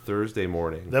on Thursday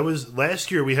morning. That was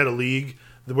last year. We had a league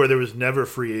where there was never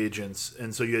free agents,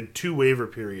 and so you had two waiver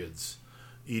periods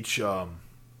each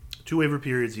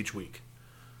week.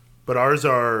 But ours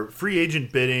are free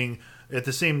agent bidding at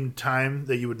the same time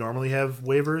that you would normally have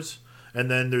waivers,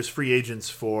 and then there's free agents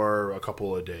for a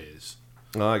couple of days.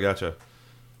 Oh, I gotcha.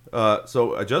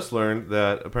 So I just learned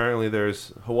that apparently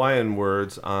there's Hawaiian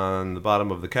words on the bottom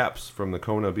of the caps from the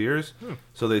Kona beers.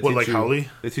 So they teach you Howley?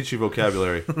 They teach you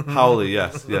vocabulary. Howley,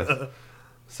 yes.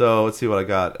 So let's see what I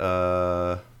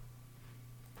got.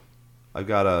 I've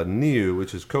got a Niu,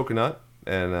 which is coconut,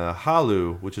 and a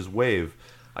Halu, which is wave.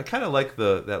 I kind of like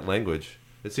that language.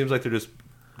 It seems like they're just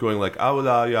going like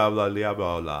 "Aula yabla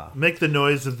liabla." Make the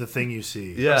noise of the thing you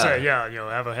see. Yeah, say,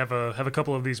 have a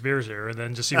couple of these beers here, and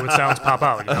then just see what sounds pop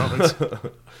out.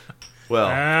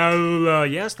 Well,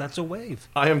 yes, that's a wave.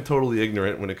 I am totally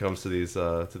ignorant when it comes to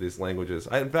these languages.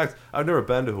 In fact, I've never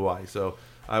been to Hawaii, so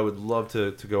I would love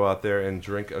to go out there and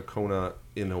drink a Kona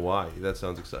in Hawaii. That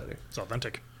sounds exciting. It's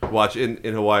authentic. Watch in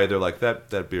Hawaii, they're like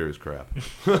that beer is crap.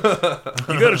 You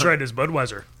got to try this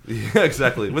Budweiser. Yeah,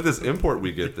 exactly. With this import,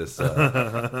 we get this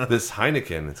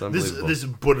Heineken. It's unbelievable. This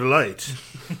Bud Light.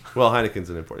 Well, Heineken's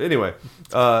an import. Anyway,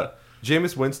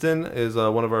 Jameis Winston is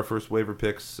one of our first waiver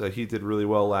picks. He did really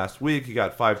well last week. He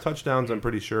got 5 touchdowns, I'm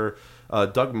pretty sure.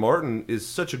 Doug Martin is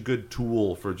such a good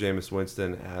tool for Jameis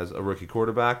Winston as a rookie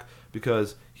quarterback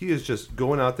because he is just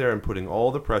going out there and putting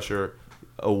all the pressure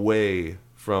away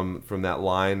from that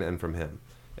line and from him.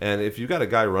 And if you got a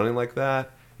guy running like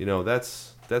that,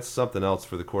 that's something else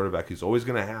for the quarterback. He's always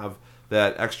going to have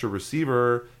that extra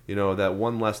receiver, that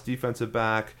one less defensive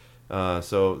back.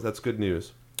 So that's good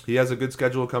news. He has a good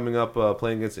schedule coming up,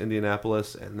 playing against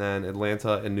Indianapolis and then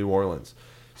Atlanta and New Orleans.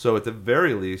 So at the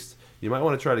very least, you might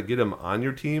want to try to get him on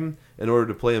your team in order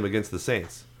to play him against the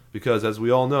Saints. Because as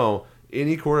we all know,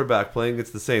 any quarterback playing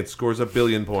against the Saints scores 1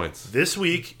 billion points. This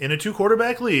week, in a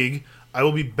 2-quarterback league, I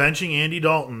will be benching Andy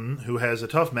Dalton, who has a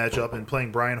tough matchup, and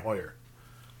playing Brian Hoyer,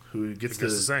 who gets to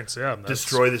the Saints,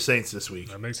 destroy the Saints this week.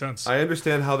 That makes sense. I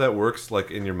understand how that works,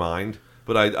 like in your mind,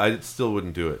 but I still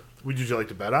wouldn't do it. Would you like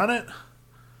to bet on it?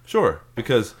 Sure,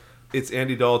 because it's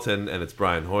Andy Dalton and it's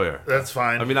Brian Hoyer. That's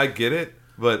fine. I mean, I get it,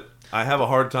 but I have a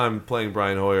hard time playing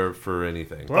Brian Hoyer for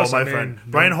anything. Plus, friend,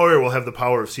 Brian Hoyer will have the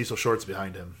power of Cecil Shorts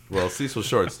behind him. Well, Cecil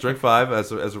Shorts, drink 5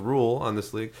 as a rule on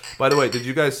this league. By the way, did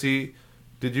you guys see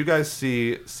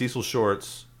Cecil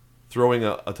Shorts throwing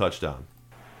a touchdown?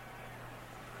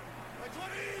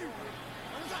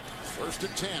 First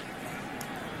and 10.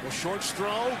 Will Shorts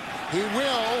throw? He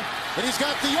will. And he's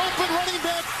got the open running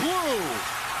back, Blue,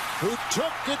 who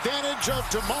took advantage of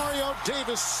Demario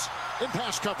Davis in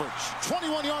pass coverage.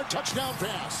 21-yard touchdown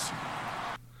pass.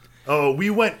 Oh,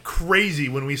 we went crazy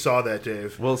when we saw that,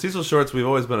 Dave. Well, Cecil Shorts we've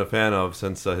always been a fan of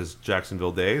since his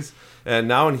Jacksonville days. And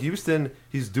now in Houston,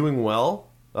 he's doing well.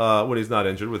 When he's not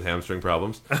injured with hamstring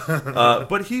problems,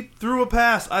 but he threw a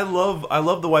pass. I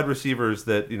love the wide receivers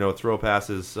that throw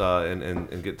passes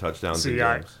and get touchdowns. See,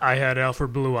 I had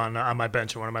Alfred Blue on my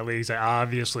bench in one of my leagues. I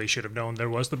obviously should have known there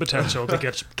was the potential to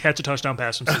catch a touchdown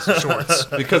pass from Cecil Shorts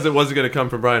because it wasn't going to come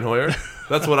from Brian Hoyer.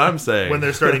 That's what I'm saying. When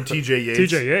they're starting T.J. Yates.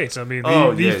 T.J. Yates. I mean,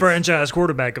 the franchise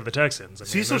quarterback of the Texans. I mean,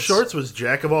 Cecil Shorts was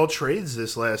jack of all trades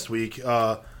this last week.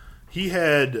 He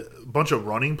had a bunch of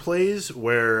running plays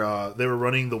where they were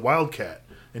running the Wildcat,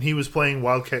 and he was playing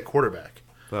Wildcat quarterback.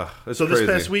 So crazy. This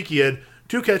past week he had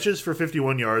 2 catches for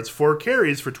 51 yards, 4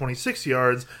 carries for 26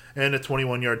 yards, and a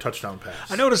 21-yard touchdown pass.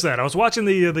 I noticed that. I was watching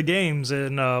the games,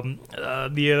 and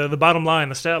the bottom line,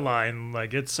 the stat line,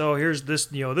 like here's this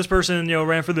this person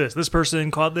ran for this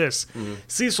person caught this. Mm-hmm.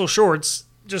 Cecil Shorts.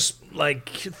 Just like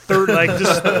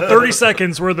 30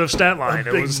 seconds worth of stat line.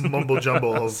 It was mumble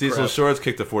jumble. Cecil Shorts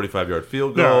kicked a 45-yard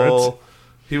field goal.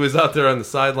 He was out there on the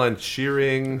sideline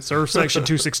cheering. Surf section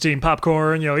 216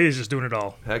 popcorn. He's just doing it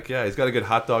all. Heck yeah, he's got a good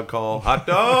hot dog call. Hot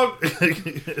dog.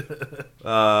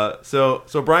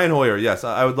 So Brian Hoyer, yes,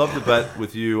 I would love to bet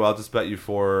with you. I'll just bet you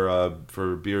for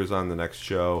beers on the next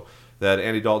show that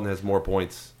Andy Dalton has more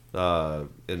points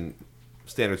in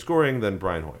standard scoring than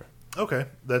Brian Hoyer. Okay,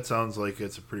 that sounds like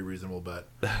it's a pretty reasonable bet.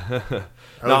 I No, look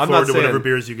I'm forward not to whatever saying-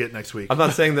 beers you get next week. I'm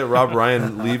not saying that Rob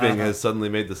Ryan leaving has suddenly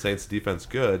made the Saints defense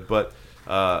good, but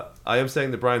I am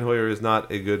saying that Brian Hoyer is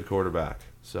not a good quarterback.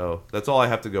 So that's all I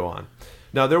have to go on.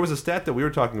 Now, there was a stat that we were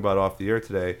talking about off the air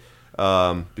today,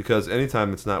 because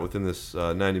anytime it's not within this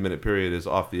 90-minute period is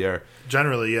off the air.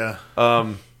 Generally, yeah.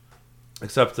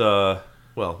 Except,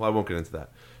 well, I won't get into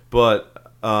that. But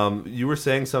you were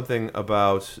saying something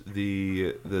about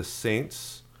the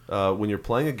Saints when you're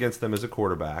playing against them as a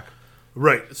quarterback.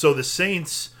 Right. So the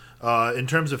Saints, in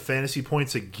terms of fantasy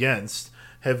points against,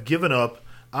 have given up,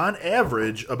 on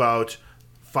average, about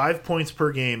 5 points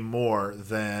per game more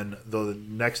than the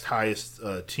next highest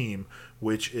team,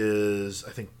 which is,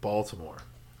 I think, Baltimore.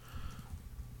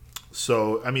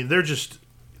 So, I mean,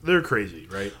 they're crazy,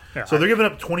 right? Yeah, so they're giving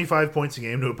up 25 points a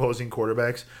game to opposing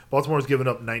quarterbacks. Baltimore's giving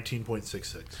up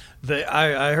 19.66.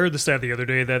 I heard the stat the other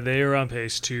day that they are on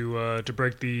pace to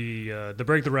break the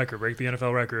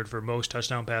NFL record for most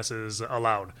touchdown passes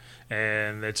allowed,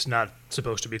 and it's not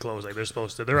supposed to be close. Like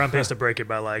they're on pace to break it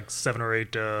by like 7 or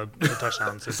 8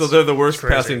 touchdowns. So they're the worst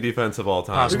crazy. passing defense of all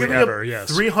time. Possibly. They're giving Ever, up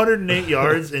yes. 308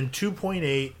 yards and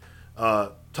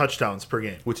 2.8 touchdowns per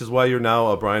game Which is why you're now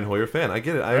a Brian Hoyer fan. I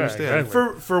get it. I understand.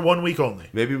 exactly. for 1 week only.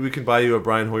 Maybe we can buy you a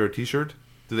Brian Hoyer T-shirt.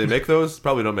 Do they make those?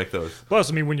 Probably don't make those. Plus,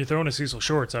 I mean, when you're throwing a Cecil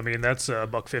Shorts, I mean, that's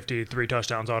 $150, 3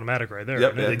 touchdowns automatic right there.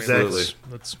 Yep, I mean, exactly.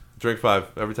 That's Drink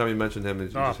 5. Every time you mention him, you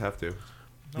just have to.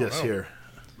 Yes, no. here.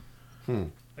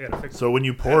 I gotta fix So when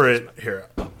you pour it, here,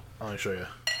 I'll show you.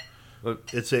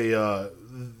 Look. It's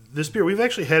this beer. We've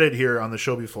actually had it here on the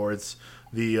show before. It's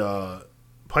the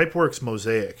Pipeworks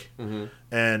Mosaic,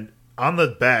 and on the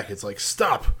back it's like,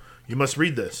 "Stop! You must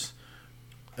read this."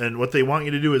 And what they want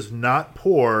you to do is not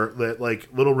pour that like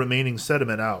little remaining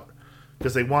sediment out,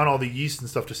 because they want all the yeast and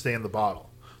stuff to stay in the bottle.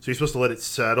 So you're supposed to let it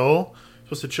settle. You're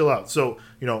supposed to chill out. So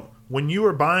when you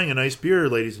are buying a nice beer,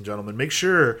 ladies and gentlemen, make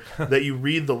sure that you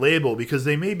read the label, because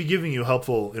they may be giving you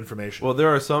helpful information. Well,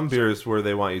 there are some beers where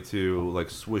they want you to like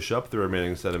swish up the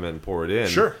remaining sediment and pour it in.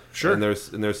 Sure. And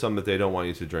there's some that they don't want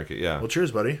you to drink it. Yeah. Well,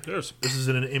 cheers, buddy. Cheers. This is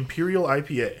an Imperial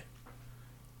IPA.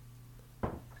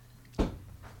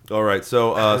 All right.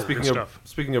 So Good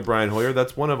speaking of Brian Hoyer,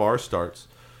 that's one of our starts.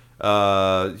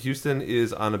 Houston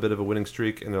is on a bit of a winning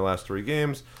streak in their last 3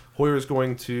 games. Hoyer is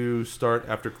going to start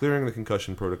after clearing the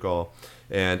concussion protocol,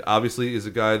 and obviously is a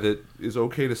guy that is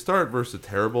okay to start versus a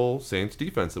terrible Saints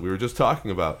defense that we were just talking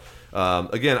about.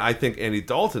 Again, I think Andy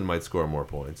Dalton might score more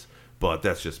points, but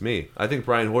that's just me. I think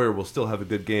Brian Hoyer will still have a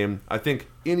good game. I think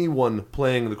anyone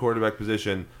playing the quarterback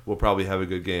position will probably have a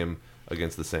good game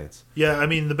against the Saints. Yeah, I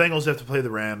mean, the Bengals have to play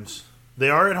the Rams. They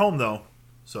are at home, though,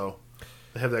 so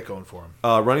they have that going for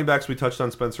them. Running backs, we touched on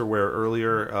Spencer Ware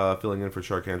earlier, filling in for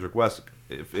Sharkhandrick West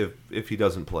if he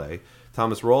doesn't play.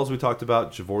 Thomas Rawls, we talked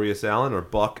about. Javorius Allen or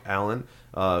Buck Allen.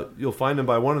 You'll find him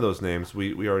by one of those names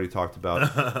we already talked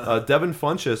about. Devin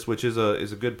Funchess, which is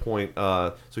a good point.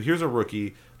 So here's a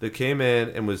rookie that came in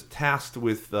and was tasked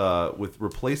with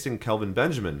replacing Kelvin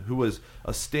Benjamin, who was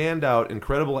a standout,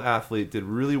 incredible athlete, did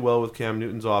really well with Cam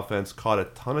Newton's offense, caught a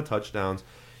ton of touchdowns.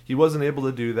 He wasn't able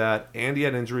to do that, and he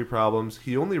had injury problems.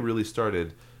 He only really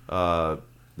started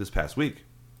this past week.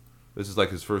 This is like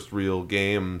his first real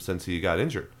game since he got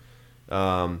injured.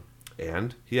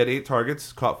 And he had 8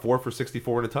 targets, caught 4 for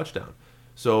 64 and a touchdown.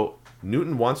 So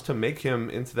Newton wants to make him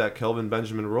into that Kelvin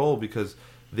Benjamin role, because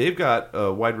they've got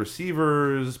wide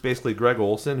receivers, basically Greg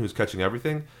Olsen, who's catching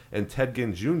everything, and Ted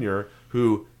Ginn Jr.,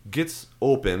 who gets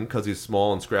open because he's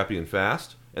small and scrappy and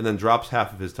fast, and then drops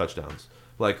half of his touchdowns.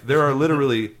 Like, there are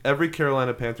literally, every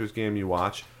Carolina Panthers game you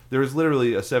watch, there is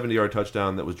literally a 70-yard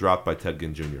touchdown that was dropped by Ted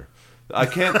Ginn Jr. I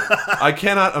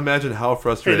cannot imagine how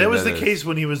frustrating Hey, that was the is. case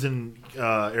when he was in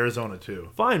Arizona, too.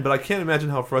 Fine, but I can't imagine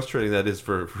how frustrating that is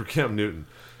for Cam Newton.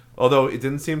 Although he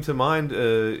didn't seem to mind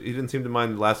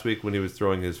last week when he was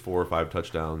throwing his 4 or 5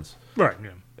 touchdowns. Right,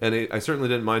 yeah. And I certainly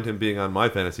didn't mind him being on my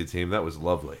fantasy team. That was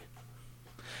lovely.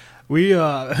 We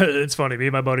it's funny. Me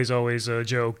and my buddies always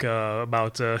joke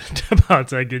about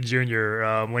Ginn Jr.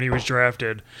 When he was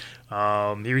drafted.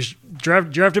 He was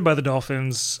drafted by the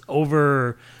Dolphins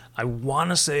over. I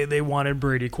want to say they wanted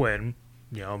Brady Quinn.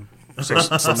 From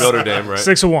Notre Dame, right?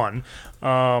 6-1.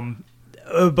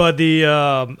 But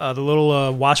the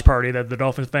little watch party that the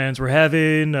Dolphins fans were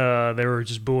having, they were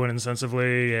just booing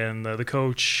insensibly, and the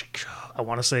coach, I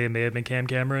want to say it may have been Cam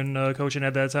Cameron coaching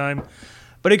at that time.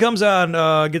 But he comes on,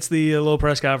 gets the little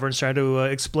press conference trying to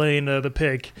explain the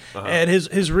pick. And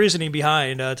his reasoning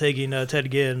behind taking Ted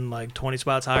Ginn like 20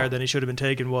 spots higher than he should have been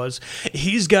taken was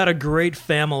he's got a great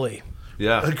family.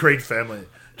 Yeah. A great family.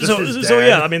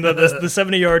 Yeah, I mean, the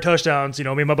 70-yard touchdowns, me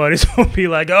and my buddies will be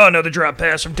like, oh, another drop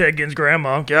pass from Ted Ginn's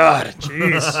grandma. God,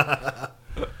 jeez.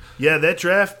 Yeah, that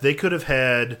draft, they could have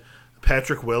had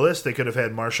Patrick Willis. They could have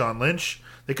had Marshawn Lynch.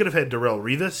 They could have had Darrelle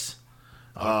Revis.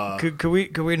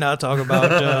 Could we not talk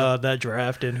about that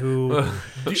draft and who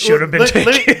should have been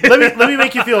taken? Let me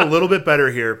make you feel a little bit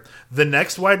better here. The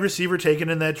next wide receiver taken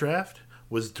in that draft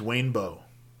was Dwayne Bowe.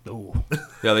 Ooh.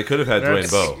 Yeah, they could have had Dwayne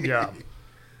Bowe. Yeah.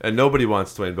 And nobody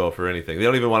wants Dwayne Bowe for anything. They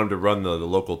don't even want him to run the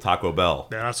local Taco Bell.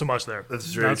 Yeah, not so much there. That's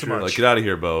very true. Like, get out of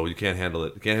here, Bowe. You can't handle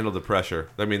it. You can't handle the pressure.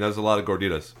 I mean, there's a lot of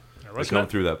gorditas that come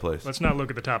through that place. Let's not look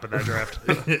at the top of that draft. Top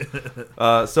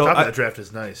of that draft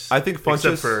is nice. I think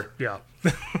Funchess. Yeah.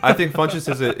 I think Funchess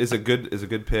is a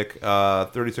good pick.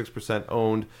 36%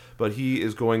 owned, but he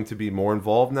is going to be more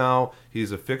involved now.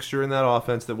 He's a fixture in that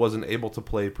offense that wasn't able to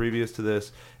play previous to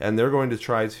this, and they're going to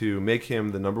try to make him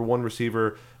the number one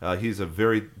receiver. He's a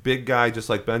very big guy, just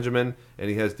like Benjamin, and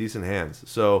he has decent hands.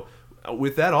 So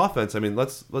with that offense, I mean,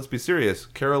 let's be serious.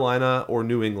 Carolina or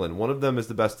New England, one of them is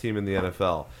the best team in the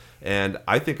NFL, and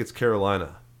I think it's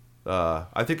Carolina.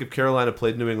 I think if Carolina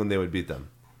played New England, they would beat them.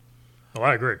 Oh,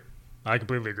 I agree. I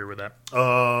completely agree with that.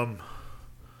 Oh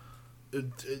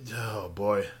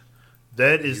boy,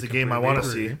 that is the game I want to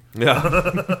see.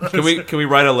 Yeah. Can we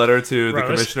write a letter to the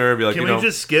commissioner and be like, can we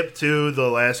just skip to the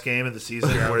last game of the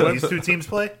season where these two teams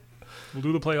play? We'll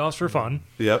do the playoffs for fun.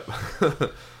 Yep.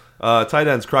 Tight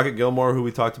ends, Crockett Gilmore, who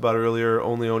we talked about earlier,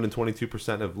 only owned in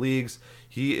 22% of leagues.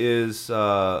 He is,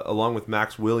 along with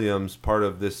Max Williams, part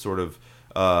of this sort of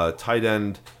tight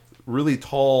end, really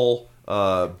tall,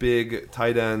 big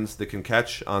tight ends that can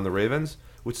catch on the Ravens,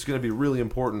 which is going to be really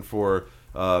important for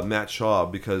Matt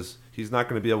Schaub because he's not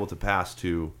going to be able to pass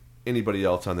to anybody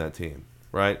else on that team,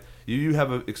 right? You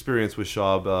have experience with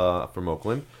Schaub from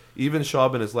Oakland. Even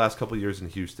Schaub in his last couple of years in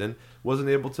Houston wasn't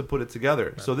able to put it together.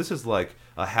 Right. So this is like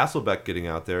a Hasselbeck getting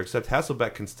out there, except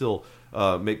Hasselbeck can still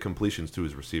make completions to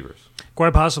his receivers.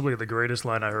 Quite possibly the greatest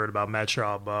line I heard about Matt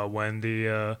Schaub when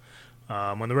the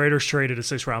Raiders traded a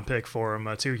 6th-round pick for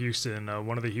him to Houston.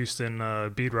 One of the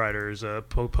Houston beat writers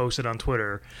posted on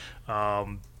Twitter, because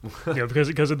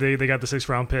they got the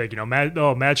 6th-round pick. Matt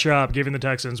Schaub giving the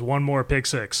Texans one more pick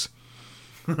six.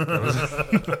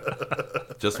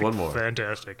 Just one more.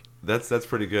 Fantastic. That's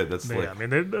pretty good. That's slick. Yeah,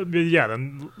 I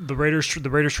mean, the Raiders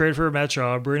trade for Matt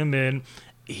Schaub, bring him in.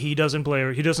 He doesn't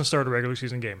play. He doesn't start a regular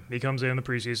season game. He comes in the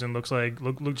preseason,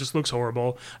 looks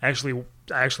horrible. I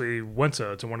actually went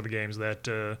to one of the games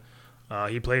that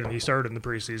he played and he started in the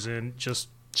preseason.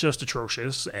 Just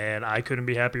atrocious, and I couldn't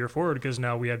be happier for it because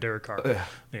now we have Derek Carr.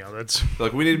 That's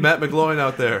like we need Matt McGloin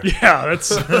out there. Yeah,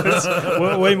 that's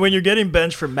when you're getting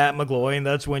benched for Matt McGloin,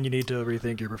 that's when you need to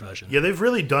rethink your profession. Yeah, they've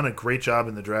really done a great job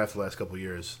in the draft the last couple of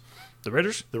years. The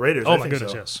Raiders? The Raiders. Oh, I my think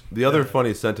goodness, so. yes. The other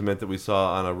funny sentiment that we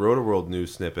saw on a Roto-World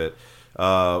news snippet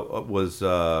was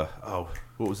what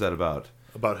was that about?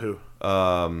 About who?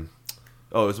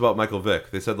 It was about Michael Vick.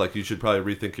 They said, you should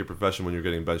probably rethink your profession when you're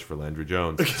getting benched for Landry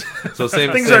Jones. So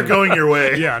Things aren't going your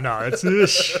way. Yeah, no, it's...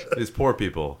 These poor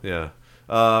people, yeah.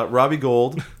 Robbie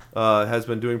Gould has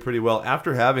been doing pretty well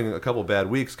after having a couple bad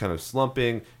weeks, kind of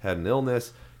slumping, had an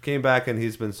illness, came back, and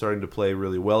he's been starting to play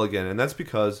really well again. And that's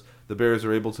because the Bears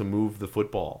are able to move the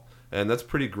football. And that's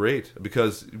pretty great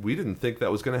because we didn't think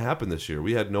that was going to happen this year.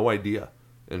 We had no idea,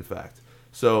 in fact.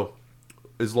 So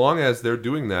as long as they're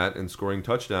doing that and scoring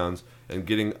touchdowns and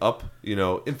getting up,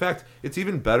 in fact, it's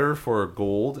even better for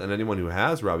Gould and anyone who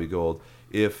has Robbie Gould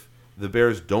if the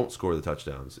Bears don't score the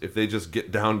touchdowns, if they just get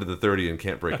down to the 30 and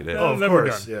can't break it in. Of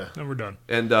course, yeah. Then we're done.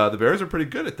 And the Bears are pretty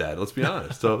good at that, let's be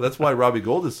honest. So that's why Robbie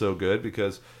Gould is so good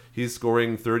because he's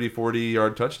scoring 30,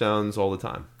 40-yard touchdowns all the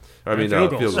time. Field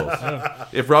goals. Yeah.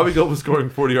 If Robbie Gould was scoring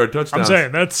 40-yard touchdowns... I'm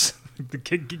saying, that's the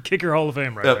Kicker Hall of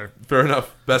Fame right there. Fair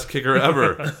enough. Best kicker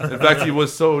ever. In fact, he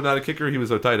was so not a kicker, he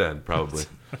was a tight end, probably.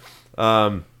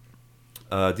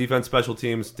 Defense special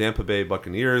teams, Tampa Bay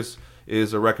Buccaneers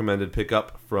is a recommended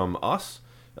pickup from us.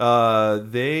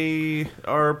 They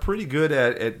are pretty good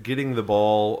at getting the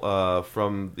ball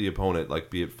from the opponent,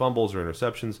 be it fumbles or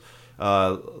interceptions.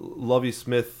 Lovie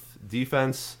Smith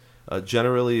defense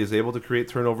generally is able to create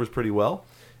turnovers pretty well.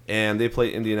 And they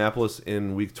play Indianapolis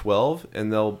in Week 12,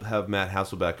 and they'll have Matt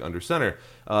Hasselbeck under center,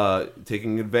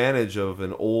 taking advantage of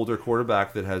an older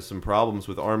quarterback that has some problems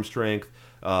with arm strength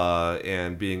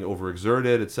and being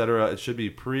overexerted, etc. It should be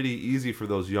pretty easy for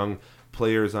those young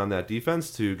players on that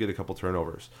defense to get a couple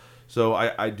turnovers. So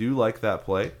I do like that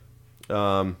play.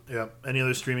 Yeah. Any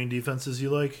other streaming defenses you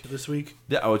like this week?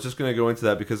 Yeah, I was just going to go into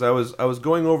that because I was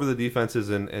going over the defenses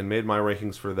and made my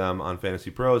rankings for them on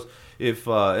Fantasy Pros. If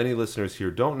any listeners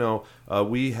here don't know,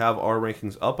 we have our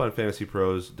rankings up on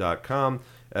fantasypros.com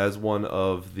as one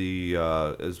of the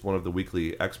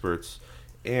weekly experts,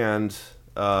 and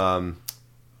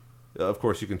of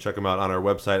course you can check them out on our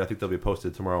website. I think they'll be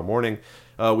posted tomorrow morning.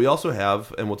 We also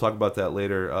have, and we'll talk about that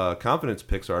later, confidence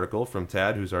picks article from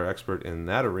Tad, who's our expert in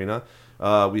that arena.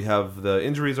 We have the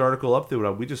injuries article up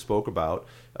that we just spoke about,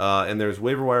 and there's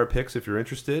waiver wire picks if you're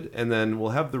interested, and then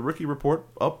we'll have the rookie report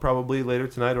up probably later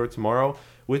tonight or tomorrow,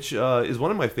 which is one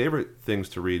of my favorite things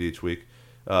to read each week.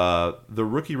 The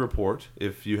rookie report,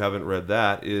 if you haven't read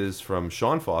that, is from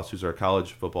Sean Foss, who's our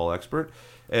college football expert,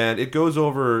 and it goes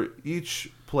over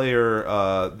each player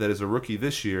that is a rookie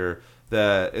this year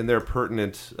that in their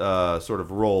pertinent sort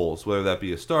of roles, whether that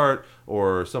be a start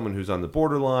or someone who's on the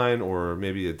borderline or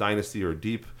maybe a dynasty or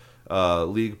deep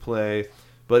league play.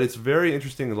 But it's very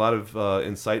interesting, a lot of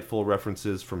insightful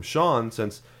references from Sean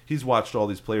since he's watched all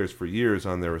these players for years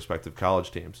on their respective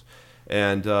college teams.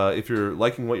 And if you're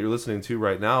liking what you're listening to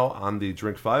right now on the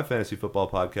Drink 5 Fantasy Football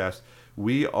Podcast,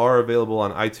 we are available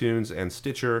on iTunes and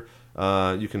Stitcher.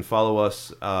 You can follow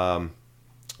us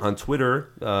on Twitter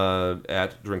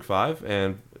at Drink5,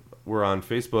 and we're on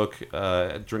Facebook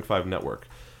at Drink5 Network.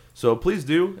 So please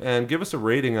do, and give us a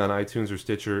rating on iTunes or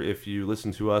Stitcher if you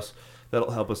listen to us.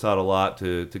 That'll help us out a lot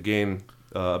to gain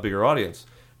a bigger audience.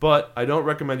 But I don't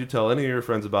recommend you tell any of your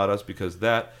friends about us because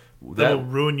that will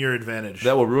ruin your advantage.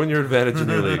 That will ruin your advantage in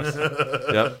your leagues.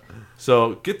 Yep.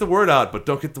 So get the word out, but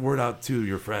don't get the word out to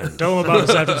your friends. Tell them about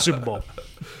us after the Super Bowl.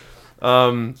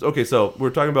 Okay, so we're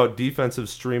talking about defensive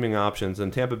streaming options,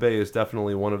 and Tampa Bay is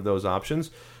definitely one of those options.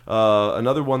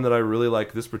 Another one that I really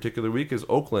like this particular week is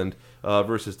Oakland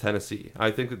versus Tennessee.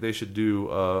 I think that they should do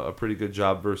a pretty good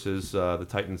job versus the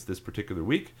Titans this particular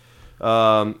week.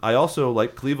 I also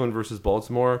like Cleveland versus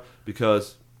Baltimore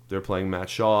because they're playing Matt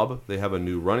Schaub. They have a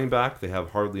new running back. They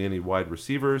have hardly any wide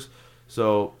receivers.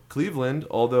 So Cleveland,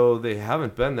 although they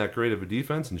haven't been that great of a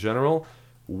defense in general,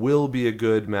 will be a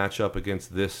good matchup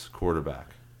against this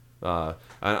quarterback. How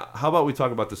about we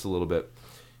talk about this a little bit?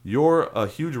 You're a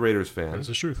huge Raiders fan. That's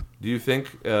the truth. Do you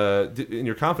think, in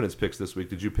your confidence picks this week,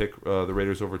 did you pick the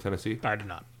Raiders over Tennessee? I did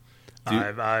not.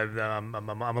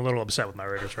 I'm a little upset with my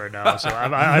Raiders right now. So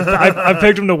I've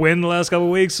picked them to win the last couple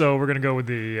of weeks. So we're gonna go with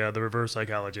the reverse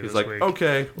psychology this week.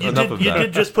 Okay, you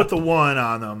did just put the one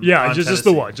on them. Yeah, on just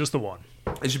the one.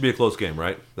 It should be a close game,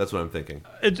 right? That's what I'm thinking.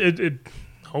 It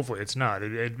hopefully it's not.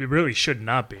 It really should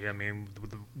not be. I mean,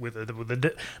 with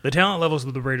the talent levels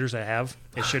that the Raiders have,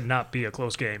 it should not be a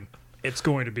close game. It's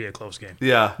going to be a close game.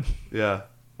 Yeah.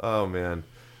 Oh man.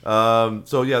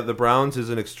 So yeah, the Browns is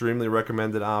an extremely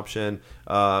recommended option,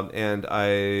 and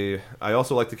I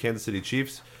also like the Kansas City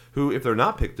Chiefs, who, if they're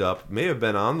not picked up, may have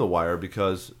been on the wire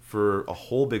because for a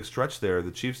whole big stretch there,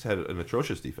 the Chiefs had an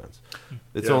atrocious defense.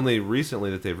 It's only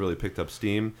recently that they've really picked up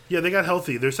steam. Yeah, they got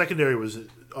healthy. Their secondary was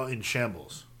in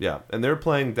shambles. Yeah, and they're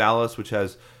playing Dallas, which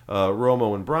has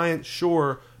Romo and Bryant,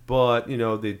 sure, but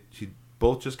they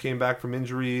both just came back from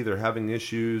injury. They're having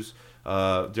issues.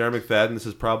 Darren McFadden, this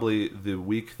is probably the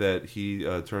week that he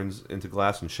turns into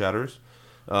glass and shatters.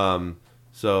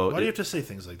 So why do you have to say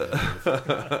things like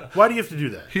that? Why do you have to do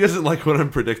that? He doesn't like when I'm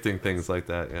predicting things like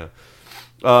that.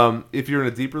 Yeah. If you're in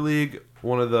a deeper league,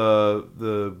 one of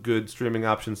the good streaming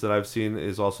options that I've seen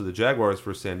is also the Jaguars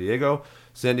versus San Diego.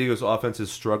 San Diego's offense is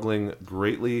struggling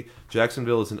greatly.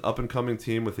 Jacksonville is an up-and-coming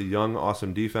team with a young,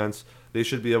 awesome defense. They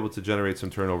should be able to generate some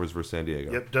turnovers versus San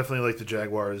Diego. Yep, definitely like the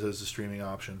Jaguars as a streaming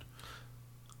option.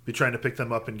 Be trying to pick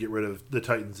them up and get rid of the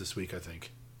Titans this week, I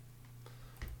think.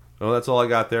 Well, that's all I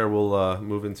got there. We'll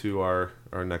move into our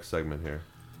next segment here.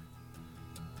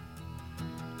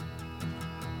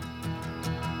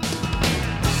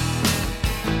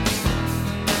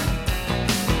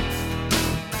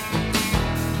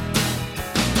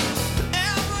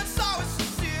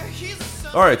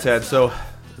 All right, Tad. So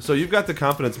you've got the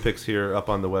confidence picks here up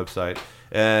on the website.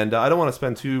 And I don't want to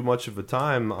spend too much of the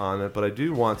time on it, but I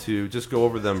do want to just go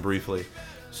over them briefly.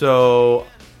 So,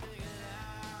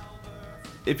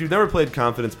 if you've never played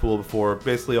Confidence Pool before,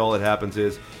 basically all that happens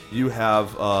is you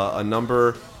have a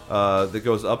number that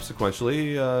goes up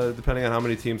sequentially, depending on how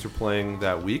many teams are playing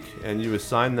that week, and you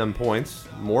assign them points,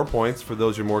 more points for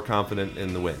those you're more confident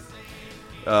in the win.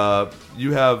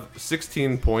 You have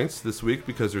 16 points this week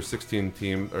because there's 16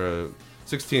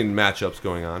 matchups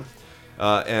going on.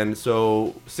 And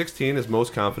so 16 is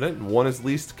most confident, 1 is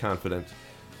least confident.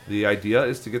 The idea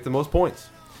is to get the most points.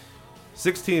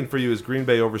 16 for you is Green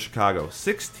Bay over Chicago.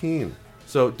 16.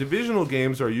 So divisional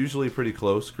games are usually pretty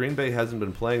close. Green Bay hasn't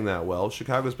been playing that well.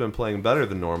 Chicago's been playing better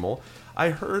than normal. I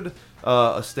heard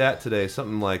a stat today,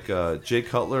 something like Jay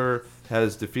Cutler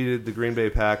has defeated the Green Bay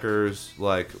Packers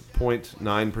like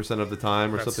 0.9% of the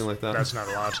time or something like that. That's not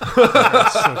a lot.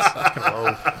 that's kind of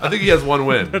low. I think he has one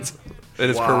win in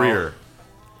his career.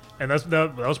 And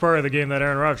that was part of the game that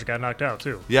Aaron Rodgers got knocked out,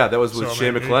 too. Yeah, that was with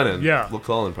Shea McClellan. Yeah.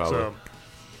 McClellan, probably. So,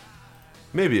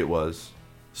 maybe it was.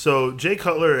 So Jay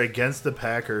Cutler against the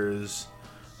Packers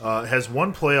has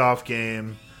one playoff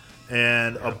game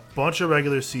and a bunch of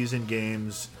regular season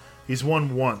games. He's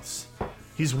won once.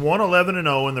 He's won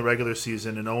 11-0 in the regular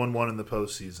season and 0-1 in the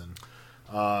postseason,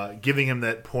 giving him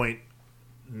that 0.9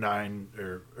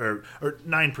 or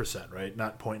 9%, right?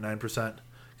 Not 0.9%,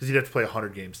 because he'd have to play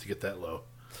 100 games to get that low.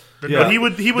 Yeah. But he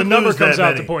would the number lose comes that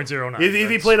out many. to 0.09. If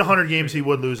he played 100 games, he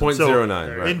would lose.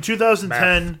 0.09, right. In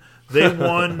 2010, they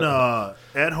won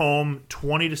at home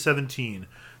 20-17.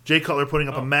 Jay Cutler putting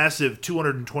up a massive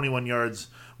 221 yards,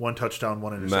 1 touchdown,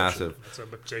 1 interception.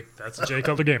 Massive. That's a Jay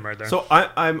Cutler game right there. So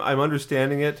I'm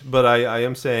understanding it, but I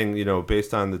am saying,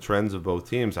 based on the trends of both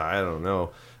teams, I don't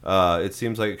know. It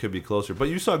seems like it could be closer. But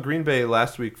you saw Green Bay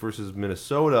last week versus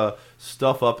Minnesota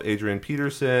stuff up Adrian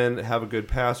Peterson, have a good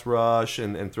pass rush,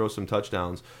 and throw some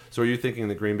touchdowns. So are you thinking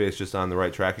that Green Bay is just on the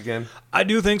right track again? I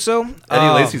do think so.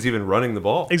 Eddie Lacy's even running the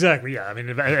ball. Exactly, yeah. I mean,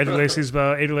 if Eddie Lacy's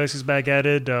back at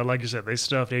it. Like you said, they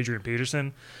stuffed Adrian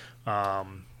Peterson.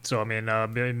 So, I mean,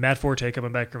 Matt Forte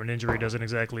coming back from an injury doesn't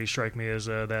exactly strike me as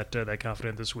that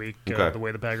confident this week, Okay. the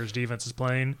way the Packers' defense is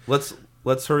playing.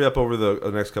 Let's hurry up over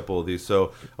the next couple of these.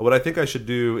 So what I think I should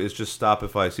do is just stop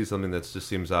if I see something that just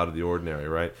seems out of the ordinary,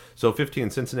 right? So 15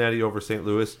 Cincinnati over St.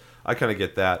 Louis. I kind of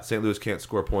get that. St. Louis can't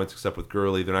score points except with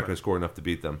Gurley. They're not going to score enough to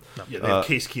beat them. Yeah, they have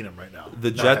Case Keenum right now.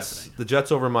 The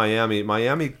Jets over Miami.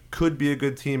 Miami could be a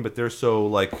good team, but they're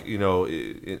so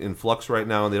in flux right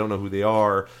now, and they don't know who they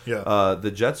are. Yeah.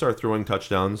 The Jets are throwing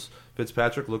touchdowns.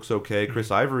 Fitzpatrick looks okay. Chris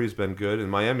Ivory's been good,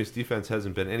 and Miami's defense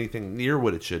hasn't been anything near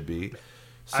what it should be.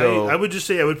 So I would just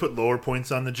say I would put lower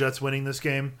points on the Jets winning this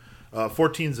game.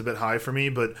 14 is a bit high for me,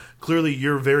 but clearly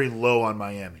you're very low on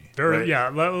Miami. Right? Yeah,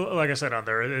 like I said on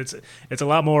there, it's a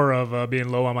lot more of being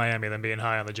low on Miami than being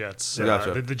high on the Jets.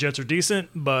 Gotcha. The Jets are decent,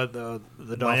 but the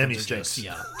Dolphins Miami are stinks.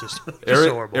 just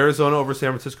horrible. Arizona over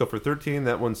San Francisco for 13.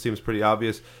 That one seems pretty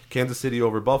obvious. Kansas City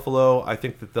over Buffalo. I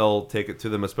think that they'll take it to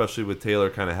them, especially with Taylor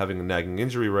kind of having a nagging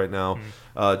injury right now.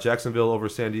 Jacksonville over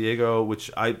San Diego, which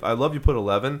I love you put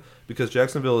 11 because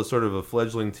Jacksonville is sort of a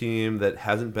fledgling team that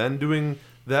hasn't been doing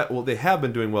that. Well, they have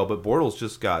been doing well, but Bortles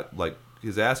just got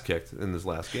his ass kicked in this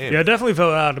last game. Yeah, it definitely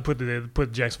felt out to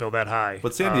put Jacksonville that high.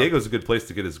 But San Diego's a good place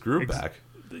to get his groove back.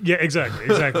 Yeah, exactly.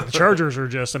 The Chargers are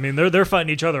just, they're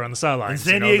fighting each other on the sidelines. And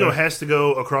San Diego has to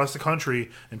go across the country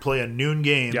and play a noon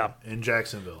game in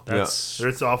Jacksonville.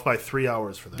 It's off by 3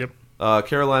 hours for them. Yep.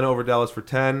 Carolina over Dallas for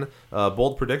 10.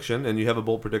 Bold prediction, and you have a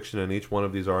bold prediction in each one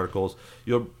of these articles.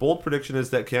 Your bold prediction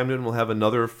is that Cam Newton will have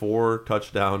another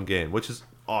 4-touchdown game, which is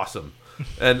awesome.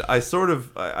 And I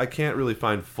can't really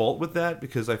find fault with that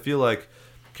because I feel like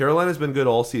Carolina's been good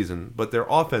all season, but their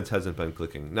offense hasn't been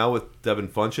clicking. Now with Devin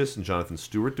Funchess and Jonathan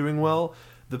Stewart doing well,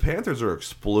 the Panthers are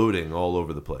exploding all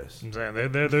over the place. I'm saying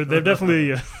they've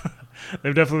definitely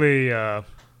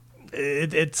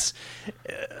it's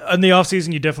in the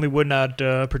offseason you definitely would not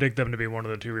predict them to be one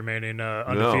of the two remaining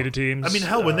undefeated teams. I mean,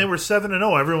 hell, when they were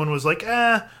 7-0, everyone was like,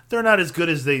 they're not as good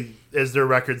as their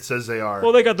record says they are.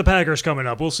 Well, they got the Packers coming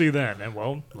up. We'll see then. And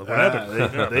look what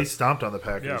happened. They stomped on the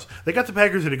Packers. Yeah. They got the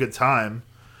Packers at a good time.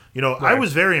 Right. I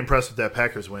was very impressed with that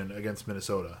Packers win against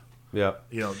Minnesota. Yeah.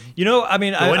 Going to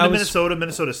Minnesota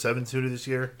 7-2 this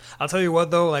year. I'll tell you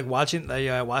what, though, I watched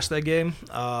that game.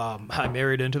 I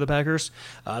married into the Packers,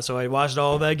 so I watched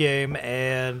all of that game,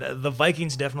 and the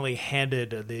Vikings definitely handed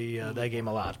that game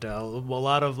a lot. A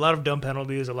lot of dumb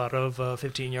penalties, a lot of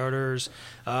 15-yarders.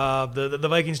 The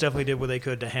Vikings definitely did what they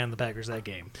could to hand the Packers that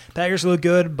game. Packers looked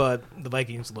good, but the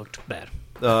Vikings looked bad.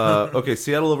 Okay,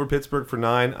 Seattle over Pittsburgh for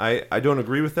 9. I don't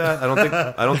agree with that.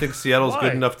 I don't think Seattle's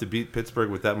good enough to beat Pittsburgh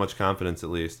with that much confidence. At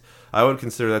least I would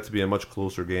consider that to be a much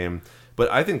closer game.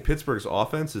 But I think Pittsburgh's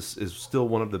offense is still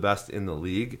one of the best in the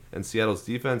league, and Seattle's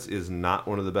defense is not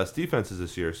one of the best defenses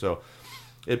this year. So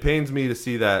it pains me to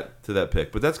see that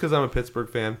pick. But that's because I'm a Pittsburgh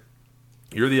fan.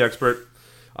 You're the expert.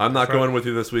 I'm not going with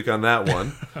you this week on that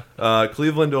one.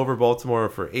 Cleveland over Baltimore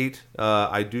for 8.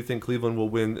 I do think Cleveland will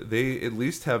win. They at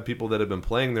least have people that have been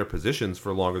playing their positions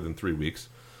for longer than 3 weeks.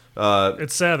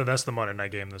 It's sad that that's the Monday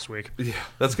night game this week. Yeah,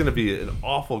 that's going to be an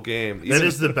awful game. That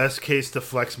is the best case to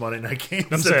flex Monday night games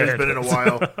that saying. there's been in a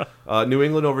while. New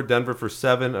England over Denver for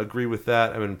 7. Agree with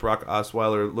that. I mean, Brock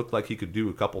Osweiler looked like he could do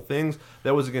a couple things.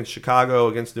 That was against Chicago.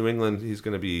 Against New England, he's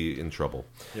going to be in trouble.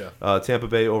 Yeah. Tampa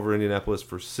Bay over Indianapolis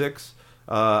for 6.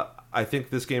 I think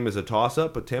this game is a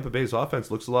toss-up, but Tampa Bay's offense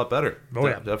looks a lot better. Oh,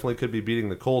 yeah. Definitely could be beating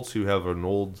the Colts, who have an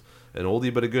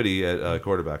oldie but a goodie at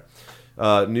quarterback.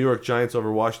 New York Giants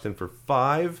over Washington for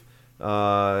 5.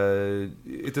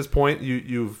 At this point,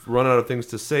 you've run out of things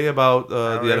to say about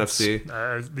the NFC.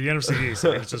 The NFC East.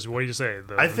 I mean, it's just what do you say?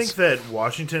 I think that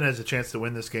Washington has a chance to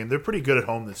win this game. They're pretty good at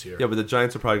home this year. Yeah, but the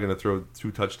Giants are probably going to throw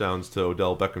 2 touchdowns to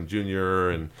Odell Beckham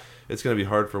Jr., and it's going to be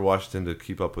hard for Washington to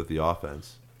keep up with the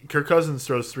offense. Kirk Cousins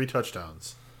throws 3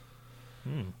 touchdowns.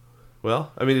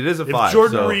 Well, I mean, it is a If 5.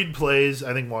 Jordan Reed plays,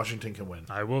 I think Washington can win.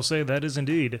 I will say that is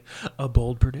indeed a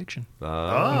bold prediction. See what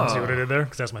I did there?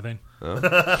 Because that's my thing.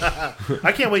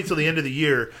 I can't wait till the end of the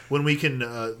year when we can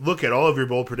look at all of your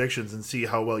bold predictions and see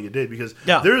how well you did. Because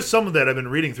there's some that I've been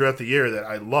reading throughout the year that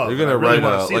I love. You're going to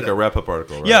write a wrap-up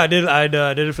article, right? Yeah, I did. I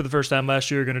did it for the first time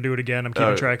last year. Going to do it again. I'm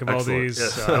keeping track of all these.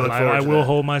 Yes, I will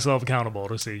hold myself accountable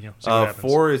to see what happens.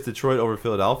 4 is Detroit over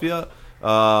Philadelphia.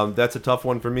 That's a tough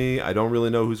one for me. I don't really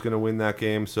know who's going to win that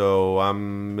game, so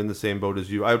I'm in the same boat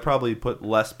as you. I would probably put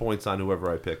less points on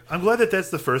whoever I pick. I'm glad that that's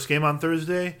the first game on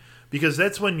Thursday, because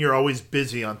that's when you're always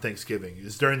busy on Thanksgiving,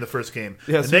 is during the first game.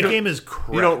 Yeah, and so that game is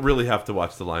crap. You don't really have to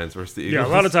watch the Lions versus the Eagles.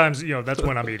 Yeah, a lot of times, that's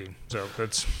when I'm eating. So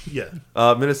that's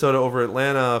Minnesota over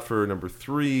Atlanta for number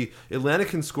 3. Atlanta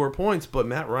can score points, but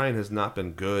Matt Ryan has not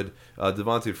been good.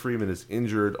 Devontae Freeman is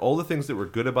injured. All the things that were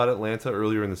good about Atlanta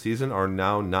earlier in the season are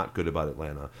now not good about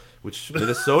Atlanta, which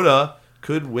Minnesota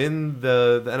could win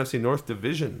the NFC North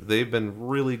division. They've been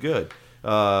really good.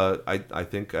 I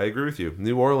think I agree with you.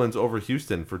 New Orleans over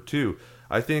Houston for 2.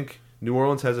 I think New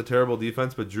Orleans has a terrible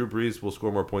defense, but Drew Brees will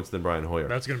score more points than Brian Hoyer.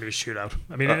 That's going to be a shootout.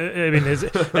 I mean,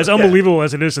 as unbelievable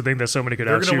as it is to think that somebody could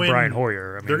outshoot Brian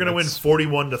Hoyer. I mean, they're going to win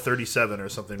 41-37 or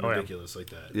something ridiculous like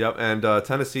that. Yep, and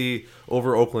Tennessee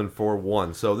over Oakland for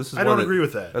 1. So this is I don't agree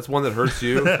with that. That's one that hurts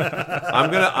you. I'm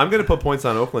gonna put points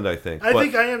on Oakland. I think. I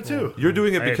think I am too. You're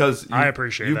doing it because I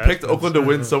appreciate you that. picked Oakland to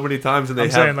win so many times, and they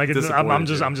I'm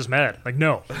just mad. Like,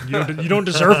 no, you don't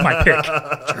deserve my pick,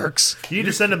 jerks. You need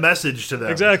to send a message to them.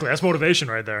 Exactly, that's motivation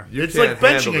right there. It's like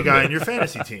benching a guy in your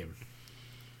fantasy team.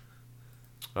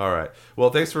 All right.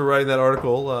 Well, thanks for writing that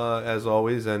article, as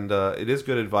always, and it is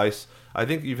good advice. I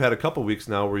think you've had a couple weeks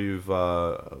now where you've,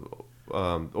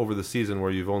 over the season,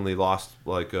 where you've only lost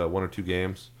like 1 or 2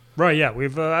 games. Right, yeah.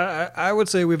 We've. I would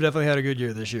say we've definitely had a good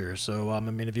year this year. So, I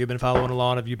mean, if you've been following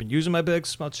along, if you've been using my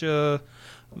picks much, you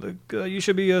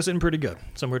should be sitting pretty good,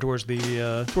 somewhere towards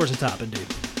the top, indeed.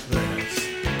 Very nice.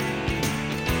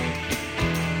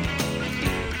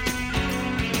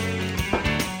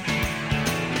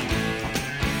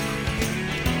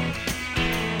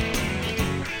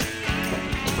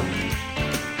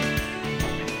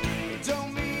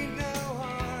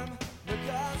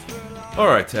 All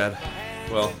right, Tad.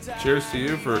 Well, cheers to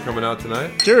you for coming out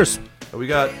tonight. Cheers. We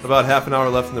got about half an hour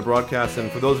left in the broadcast,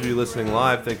 and for those of you listening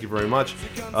live, thank you very much.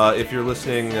 If you're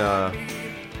listening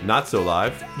not so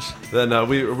live, then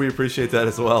we appreciate that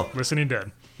as well. Listening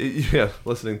dead. Yeah,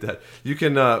 listening dead. You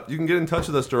can get in touch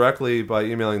with us directly by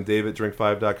emailing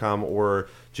dave@drink5.com or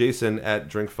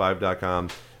jason@drink5.com.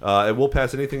 And we'll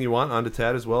pass anything you want on to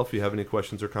Tad as well if you have any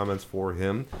questions or comments for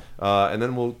him. And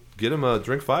then we'll get him a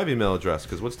Drink 5 email address,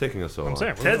 because what's taking us so long?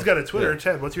 Ted's got a Twitter. Yeah.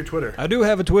 Ted, what's your Twitter? I do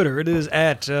have a Twitter. It is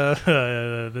at,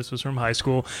 this was from high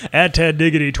school, at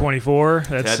TadDiggity24.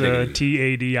 That's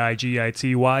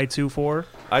TADIGITY24.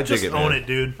 I dig just it, own man. it,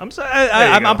 dude. I'm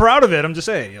proud of it. I'm just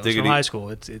saying. It's Diggity. from high school.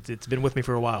 It's been with me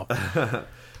for a while.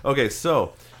 Okay,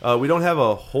 so we don't have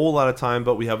a whole lot of time,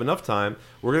 but we have enough time.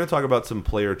 We're going to talk about some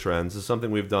player trends. This is something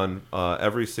we've done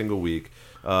every single week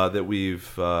that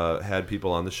we've had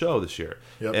people on the show this year.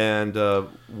 Yep. And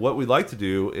what we'd like to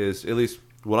do is, at least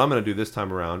what I'm going to do this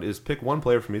time around, is pick one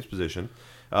player from each position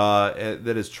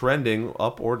that is trending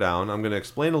up or down. I'm going to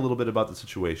explain a little bit about the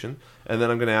situation, and then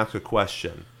I'm going to ask a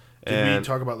question. Did we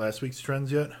talk about last week's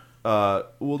trends yet? Well,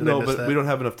 Did no, but we don't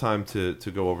have enough time to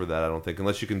go over that, I don't think,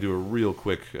 unless you can do a real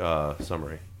quick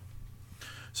summary.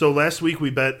 So last week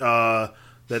we bet that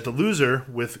the loser,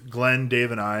 with Glenn, Dave,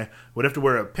 and I, would have to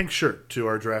wear a pink shirt to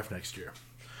our draft next year.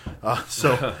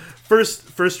 So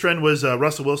first trend was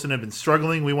Russell Wilson had been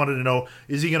struggling. We wanted to know,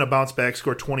 is he going to bounce back,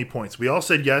 score 20 points? We all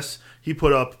said yes. He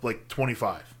put up like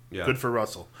 25. Yeah. Good for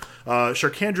Russell.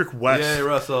 Sharkandrick West Yay,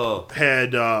 Russell.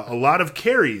 had a lot of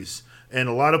carries and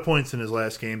a lot of points in his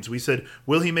last games. We said,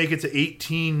 will he make it to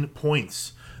 18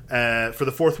 points? for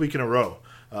the fourth week in a row.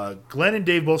 Glenn and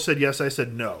Dave both said yes. I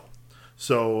said no.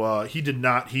 So he did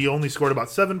not. He only scored about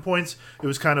 7 points. It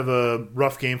was kind of a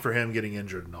rough game for him getting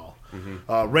injured and all.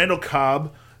 Randall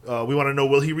Cobb, we want to know,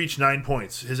 will he reach 9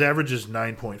 points? His average is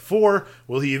 9.4.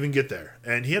 Will he even get there?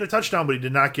 And he had a touchdown, but he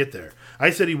did not get there. I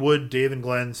said he would. Dave and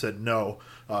Glenn said no.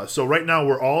 So right now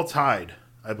we're all tied,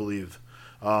 I believe.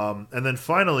 And then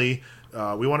finally,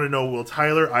 we want to know, will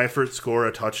Tyler Eifert score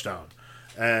a touchdown?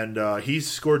 And he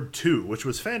scored 2, which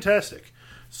was fantastic.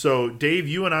 So Dave,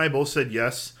 you and I both said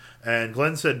yes, and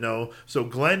Glenn said no. So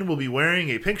Glenn will be wearing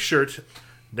a pink shirt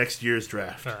next year's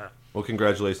draft. Well,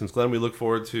 congratulations, Glenn. We look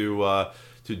forward to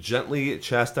gently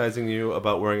chastising you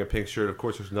about wearing a pink shirt. Of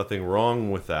course, there's nothing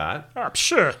wrong with that.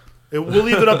 Sure. We'll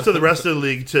leave it up to the rest of the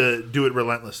league to do it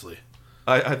relentlessly.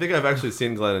 I think I've actually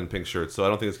seen Glenn in pink shirts, so I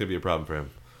don't think it's going to be a problem for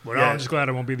him. Well, I'm just glad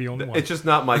I won't be the only one. It's just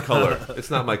not my color. It's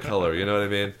not my color. You know what I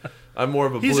mean? I'm more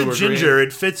of a He's blue a or ginger. green.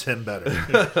 It fits him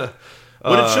better.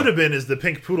 What it should have been is the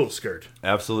pink poodle skirt.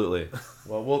 Absolutely.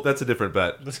 Well, that's a different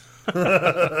bet.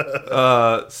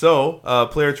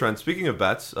 Player trend. Speaking of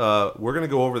bets, we're going to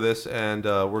go over this, and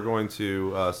we're going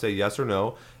to say yes or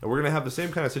no, and we're going to have the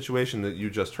same kind of situation that you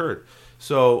just heard.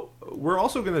 So we're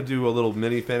also going to do a little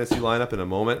mini fantasy lineup in a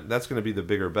moment. That's going to be the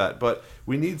bigger bet, but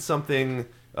we need something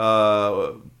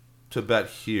to bet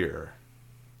here.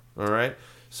 All right?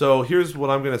 So here's what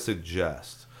I'm going to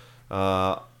suggest.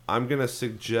 I'm going to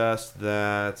suggest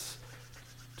that...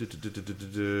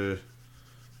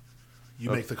 You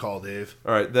make the call, Dave.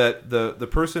 All right, that the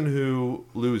person who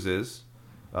loses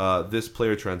this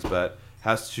player trends bet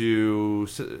has to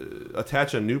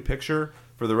attach a new picture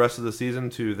for the rest of the season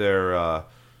to their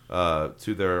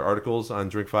articles on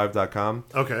drink5.com.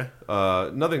 Okay.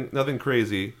 Nothing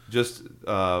crazy. Just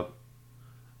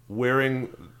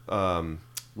wearing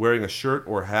a shirt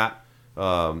or hat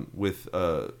with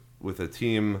a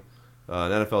team,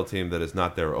 an NFL team that is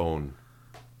not their own.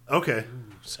 Okay.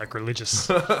 Sacrilegious.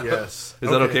 Yes. Is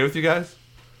that okay with you guys?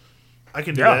 I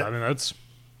can do that. I mean, that's...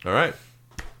 All right.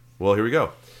 Well, here we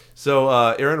go. So,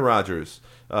 Aaron Rodgers.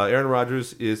 Aaron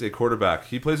Rodgers is a quarterback.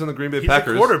 He plays on the Green Bay He's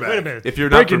Packers. a quarterback. Wait a minute. If you're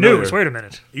not Breaking familiar, news. Wait a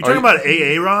minute. You talking about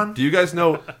Aaron? Do you guys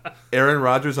know Aaron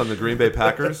Rodgers on the Green Bay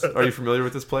Packers? Are you familiar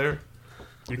with this player?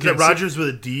 You Is that Rodgers with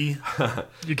a D?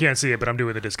 You can't see it, but I'm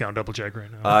doing the discount double check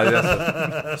right now.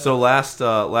 Yes. So last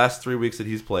 3 weeks that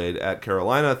he's played at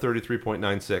Carolina,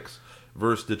 33.96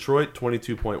 versus Detroit,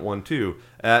 22.12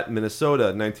 at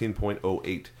Minnesota,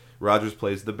 19.08. Rodgers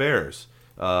plays the Bears,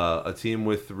 a team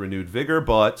with renewed vigor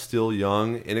but still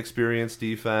young, inexperienced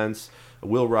defense.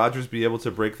 Will Rodgers be able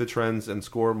to break the trends and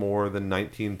score more than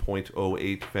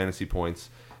 19.08 fantasy points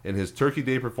in his Turkey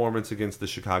Day performance against the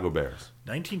Chicago Bears?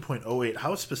 19.08.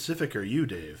 How specific are you,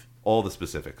 Dave? All the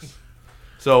specifics.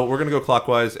 So we're going to go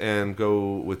clockwise and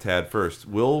go with Tad first.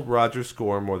 Will Rodgers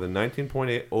score more than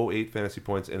 19.08 fantasy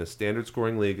points in a standard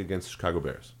scoring league against Chicago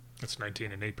Bears? That's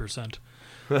 19 and 8%.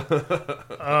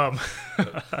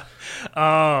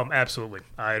 Absolutely.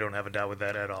 I don't have a doubt with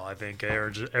that at all. I think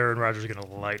Aaron Rodgers is going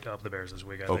to light up the Bears this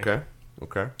week. I think.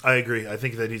 Okay. I agree. I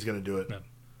think that he's going to do it. Yeah.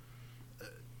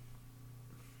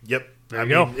 Yep. There you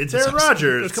go. It's Aaron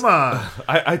Rodgers. Come on.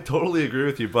 I totally agree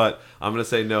with you, but I'm going to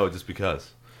say no just because.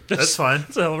 That's fine.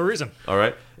 That's a hell of a reason. All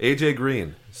right. AJ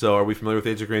Green. So are we familiar with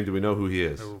AJ Green? Do we know who he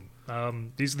is?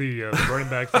 He's the running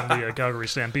back from the Calgary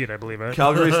Stampede, I believe, right?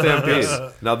 Calgary Stampede.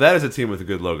 Now that is a team with a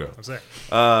good logo. I'm saying.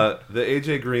 The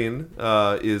AJ Green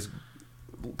is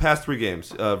past 3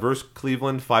 games. Versus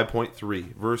Cleveland,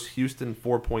 5.3. Versus Houston,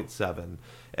 4.7.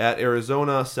 At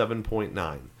Arizona,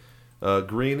 7.9.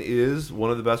 Green is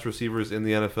one of the best receivers in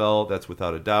the NFL. That's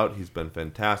without a doubt. He's been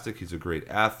fantastic. He's a great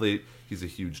athlete. He's a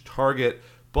huge target.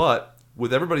 But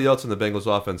with everybody else in the Bengals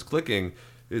offense clicking,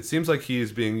 it seems like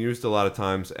he's being used a lot of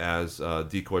times as a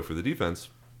decoy for the defense.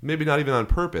 Maybe not even on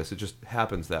purpose. It just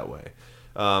happens that way.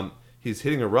 He's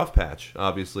hitting a rough patch,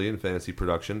 obviously, in fantasy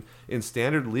production. In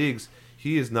standard leagues,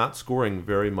 he is not scoring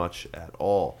very much at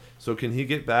all. So can he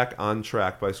get back on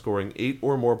track by scoring 8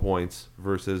 or more points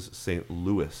versus St.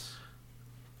 Louis?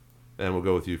 And we'll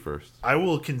go with you first. I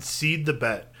will concede the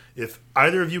bet if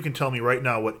either of you can tell me right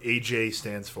now what AJ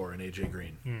stands for in AJ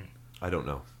Green. I don't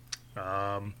know.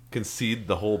 Concede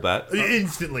the whole bet?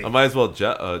 Instantly. I might as well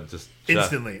just...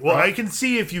 Instantly. Well, I can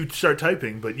see if you start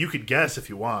typing, but you could guess if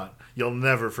you want. You'll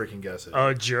never freaking guess it.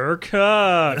 A jerk?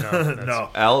 No. No.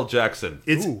 Al Jackson.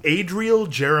 It's Adriel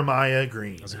Jeremiah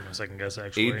Green. I was going to second guess,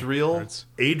 actually. Adriel?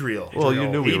 Adriel. Well, you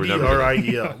knew we were never...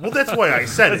 Adriel. Well, that's why I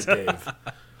said it, Dave.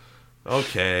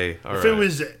 Okay. All if right. it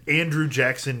was Andrew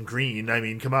Jackson Green, I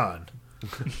mean, come on.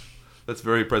 That's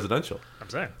very presidential. I'm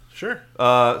saying. Sure.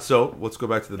 So let's go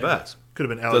back to the bet. Could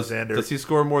have been Alexander. Does he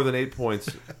score more than 8 points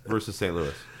versus St.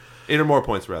 Louis? 8 or more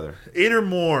points, rather. 8 or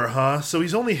more, huh? So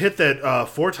he's only hit that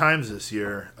 4 times this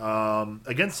year.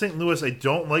 Against St. Louis, I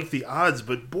don't like the odds,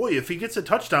 but boy, if he gets a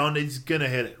touchdown, he's going to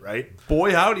hit it, right?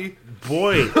 Boy, howdy.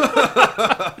 Boy.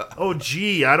 Oh,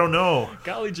 gee, I don't know.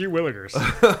 Golly gee willikers.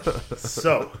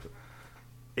 So,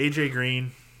 AJ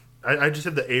Green. I just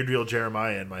have the Adriel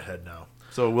Jeremiah in my head now.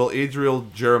 So will Adriel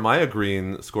Jeremiah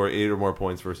Green score 8 or more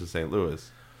points versus St.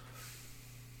 Louis?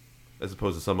 As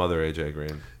opposed to some other AJ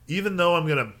Green. Even though I'm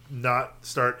going to not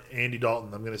start Andy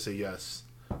Dalton, I'm going to say yes.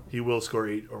 He will score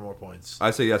 8 or more points.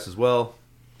 I say yes as well.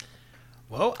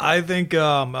 Well, I think a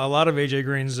lot of AJ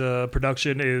Green's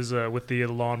production is with the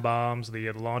long bombs,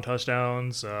 the long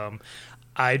touchdowns.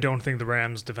 I don't think the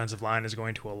Rams' defensive line is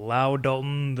going to allow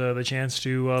Dalton the chance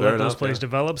to let those plays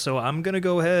develop. So I'm going to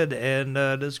go ahead and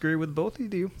disagree with both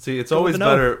of you. See, it's always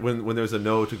better when there's a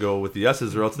no to go with the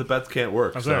yeses, or else the bets can't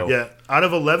work. So. Yeah, out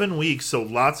of 11 weeks, so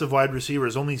lots of wide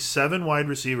receivers, only 7 wide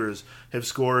receivers have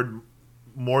scored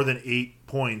more than 8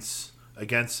 points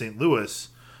against St. Louis.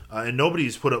 And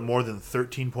nobody's put up more than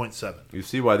 13.7. You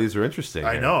see why these are interesting.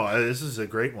 I know. This is a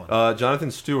great one.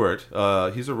 Jonathan Stewart.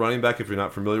 He's a running back if you're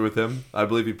not familiar with him. I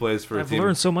believe he plays for a team. I've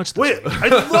learned so much this Wait, week. I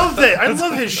love that. I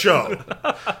love his show.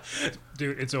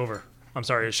 Dude, it's over. I'm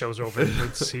sorry, his show's over.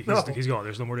 He's gone.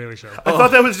 There's no more Daily Show. I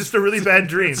thought that was just a really bad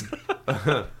dream.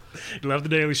 He left the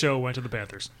Daily Show, went to the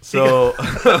Panthers. So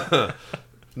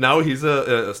now he's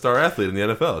a star athlete in the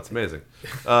NFL. It's amazing.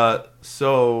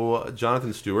 So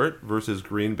Jonathan Stewart versus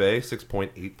Green Bay,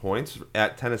 6.8 points.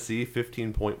 At Tennessee,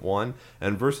 15.1.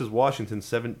 And versus Washington,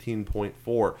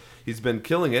 17.4. He's been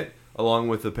killing it, along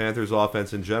with the Panthers'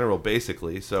 offense in general,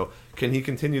 basically. So can he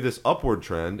continue this upward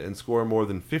trend and score more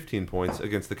than 15 points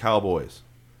against the Cowboys?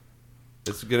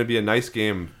 It's going to be a nice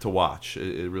game to watch.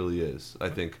 It really is. I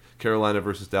think Carolina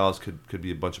versus Dallas could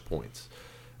be a bunch of points.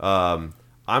 I'm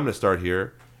going to start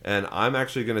here, and I'm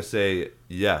actually going to say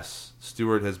yes.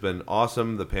 Stewart has been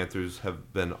awesome. The Panthers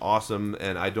have been awesome,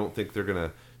 and I don't think they're going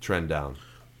to trend down.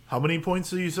 How many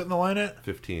points are you setting the line at?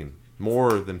 15.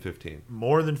 More than 15.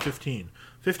 More than 15.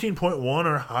 15.1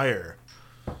 or higher.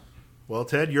 Well,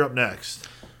 Ted, you're up next.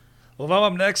 Well, if I'm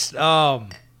up next,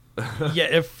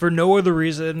 if for no other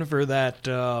reason for that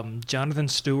Jonathan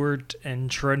Stewart and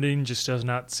trending just does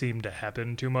not seem to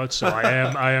happen too much, so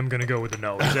I am going to go with the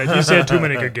no. He's had too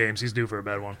many good games. He's due for a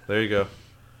bad one. There you go.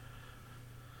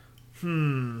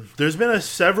 There's been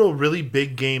several really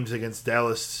big games against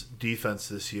Dallas defense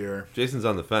this year. Jason's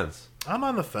on the fence. I'm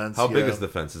on the fence. How big is the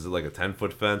fence? Is it like a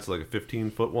 10-foot fence, like a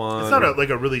 15-foot one? It's not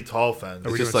like a really tall fence.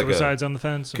 Are we just doing like suicides on the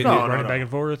fence? running back and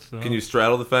forth? Can you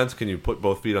straddle the fence? Can you put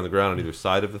both feet on the ground on either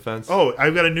side of the fence? Oh,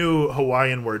 I've got a new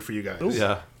Hawaiian word for you guys. Ooh.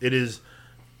 Yeah. It is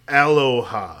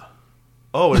aloha.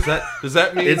 Oh, does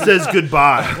that mean? It says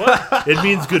goodbye. What? It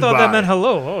means goodbye. I thought that meant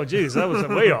hello. Oh, geez, that was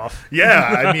way off.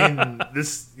 Yeah, I mean,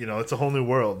 it's a whole new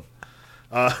world.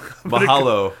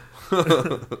 Mahalo.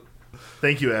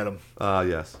 Thank you, Adam.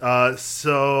 Yes.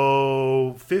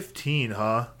 So 15,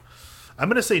 huh? I'm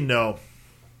going to say no.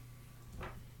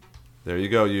 There you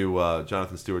go, you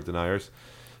Jonathan Stewart deniers.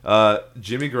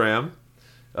 Jimmy Graham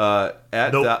at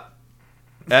Nope.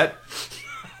 at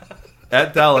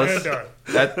Dallas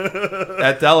at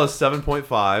Dallas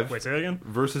 7.5. Wait, say that again?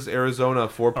 Versus Arizona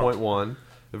 4.1.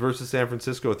 Versus San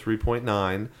Francisco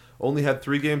 3.9. Only had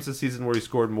 3 games this season where he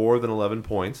scored more than 11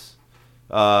 points.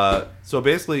 So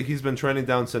basically, he's been trending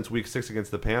down since week 6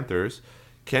 against the Panthers.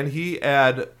 Can he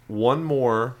add one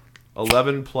more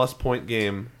 11-plus point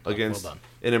game against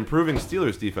an improving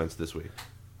Steelers defense this week?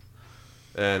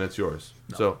 And it's yours.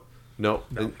 No. So, no.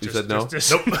 You said no? Nope.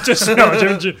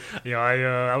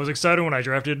 I was excited when I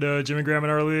drafted Jimmy Graham in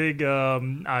our league.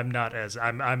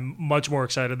 I'm much more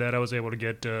excited that I was able to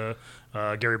get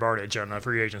Gary Bardage on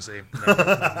free agency.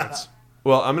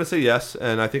 Well, I'm going to say yes,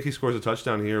 and I think he scores a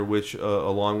touchdown here, which,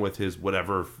 along with his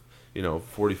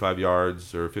 45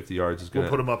 yards or 50 yards is going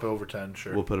to... We'll put him up over 10,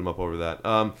 sure. We'll put him up over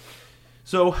that.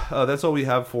 So that's all we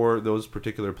have for those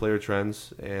particular player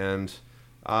trends, and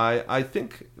I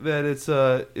think that it's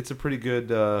a pretty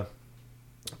good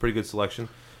selection.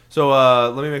 So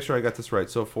let me make sure I got this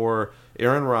right. So for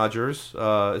Aaron Rodgers,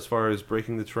 as far as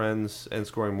breaking the trends and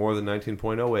scoring more than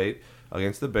 19.08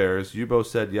 against the Bears, you both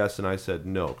said yes and I said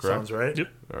no, correct? Sounds right. Yep.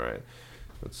 All right.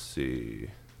 Let's see.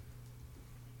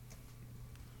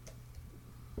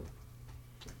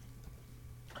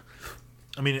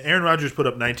 I mean, Aaron Rodgers put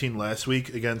up 19 last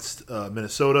week against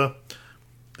Minnesota,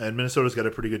 and Minnesota's got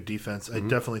a pretty good defense. I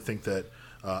definitely think that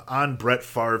on Brett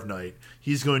Favre night,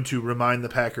 he's going to remind the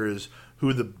Packers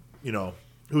who the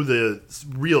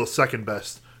real second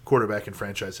best quarterback in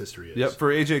franchise history is. Yep,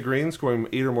 for A.J. Green scoring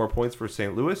 8 or more points for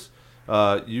St. Louis.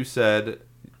 You said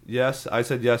yes, I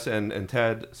said yes, and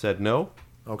Tad said no.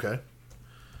 Okay.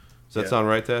 Does that sound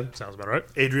right, Tad? Sounds about right.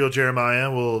 Adriel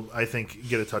Jeremiah will, I think,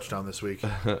 get a touchdown this week.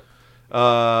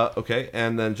 Okay,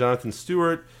 and then Jonathan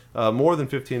Stewart, more than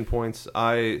 15 points.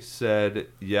 I said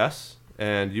yes,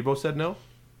 and you both said no?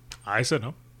 I said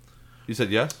no. You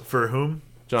said yes? For whom?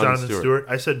 Jonathan Stewart.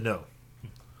 I said no.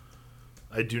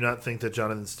 I do not think that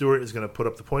Jonathan Stewart is going to put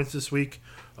up the points this week.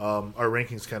 Our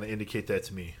rankings kind of indicate that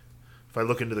to me. If I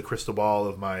look into the crystal ball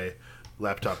of my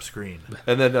laptop screen.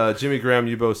 And then Jimmy Graham,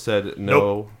 you both said no.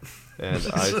 Nope. And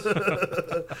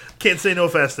I can't say no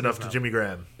fast enough to Jimmy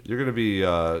Graham. You're going to be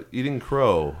eating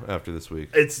crow after this week.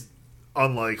 It's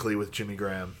unlikely with Jimmy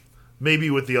Graham. Maybe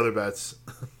with the other bets.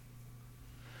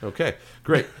 Okay,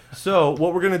 great. So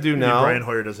what we're going to do now... Brian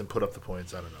Hoyer doesn't put up the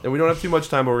points. I don't know. And we don't have too much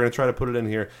time, but we're going to try to put it in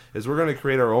here, is we're going to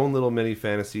create our own little mini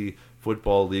fantasy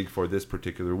football league for this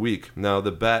particular week. Now,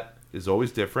 the bet is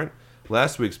always different.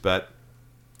 Last week's bet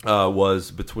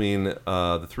was between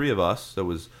the three of us. That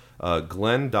was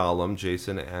Glenn, Dahlem,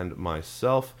 Jason, and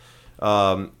myself.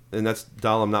 And that's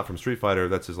Dahlem, not from Street Fighter.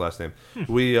 That's his last name.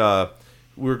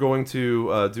 We're going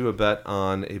to do a bet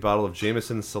on a bottle of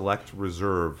Jameson Select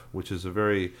Reserve, which is a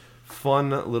very fun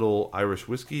little Irish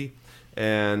whiskey.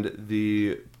 And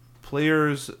the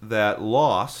players that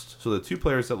lost, so the two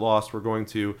players that lost, were going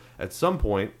to, at some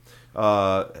point,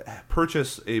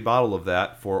 purchase a bottle of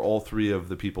that for all three of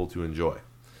the people to enjoy.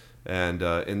 And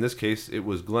in this case, it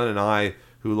was Glenn and I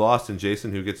who lost, and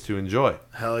Jason who gets to enjoy.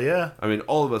 Hell yeah! I mean,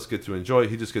 all of us get to enjoy.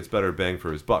 He just gets better bang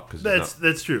for his buck.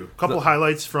 That's true. A couple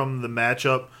highlights from the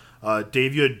matchup.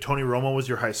 Dave, you had Tony Romo was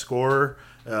your high scorer,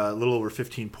 a little over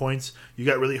 15 points. You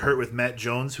got really hurt with Matt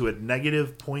Jones, who had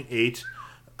negative 0.8.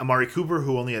 Amari Cooper,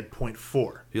 who only had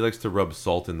 0.4. He likes to rub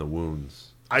salt in the wounds.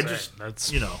 That's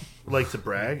like to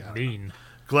brag. Mean.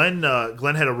 Glenn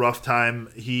had a rough time.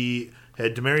 He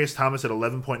had Demaryius Thomas at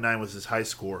 11.9 was his high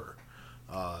scorer.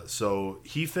 So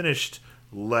he finished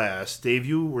last. Dave,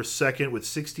 you were second with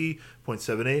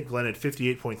 60.78. Glenn had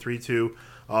 58.32.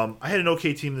 I had an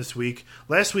okay team this week.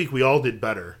 Last week we all did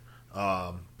better.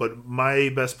 But my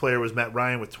best player was Matt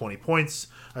Ryan with 20 points.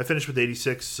 I finished with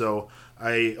 86, so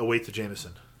I await the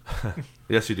Jameson.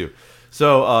 Yes, you do.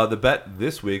 So the bet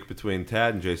this week between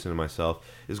Tad and Jason and myself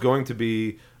is going to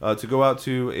be to go out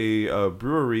to a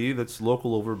brewery that's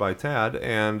local over by Tad,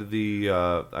 and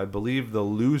I believe the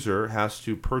loser has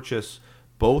to purchase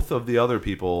both of the other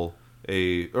people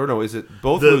losers?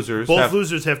 Both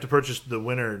losers have to purchase the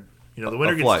winner. You know, the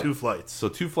winner gets 2 flights. So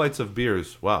 2 flights of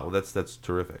beers. Wow, that's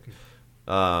terrific.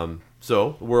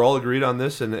 So we're all agreed on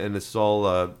this, and it's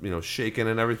all shaken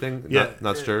and everything,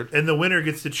 not stirred. And the winner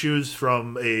gets to choose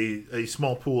from a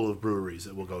small pool of breweries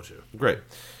that we'll go to. Great.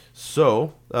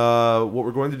 So what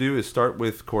we're going to do is start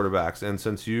with quarterbacks, and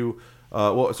since we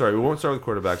won't start with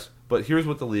quarterbacks, but here's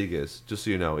what the league is, just so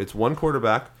you know. It's 1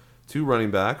 quarterback, 2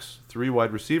 running backs, 3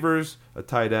 wide receivers, a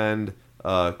tight end,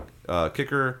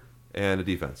 kicker, and a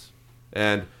defense.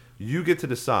 And you get to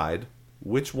decide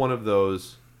which one of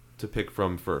those to pick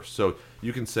from first. So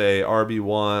you can say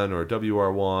RB1 or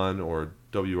WR1 or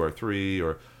WR3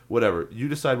 or whatever. You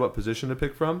decide what position to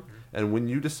pick from, and when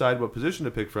you decide what position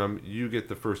to pick from, you get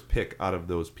the first pick out of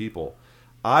those people.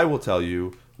 I will tell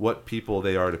you what people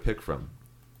they are to pick from.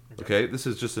 Okay? This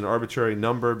is just an arbitrary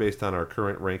number based on our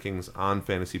current rankings on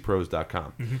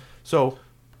fantasypros.com. Mm-hmm. So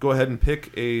go ahead and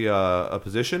pick a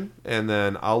position, and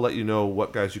then I'll let you know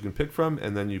what guys you can pick from,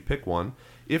 and then you pick one.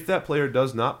 If that player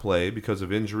does not play because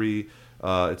of injury,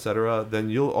 etc., then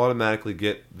you'll automatically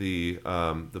get the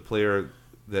player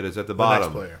that is at the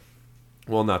bottom. The next player.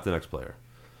 Well, not the next player.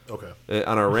 Okay.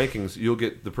 On our rankings, you'll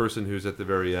get the person who's at the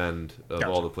very end of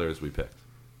all the players we picked.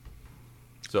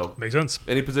 So makes sense.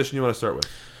 Any position you want to start with?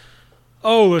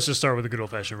 Oh, let's just start with a good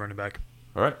old-fashioned running back.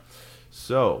 All right.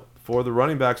 So for the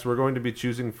running backs, we're going to be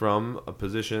choosing from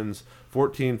positions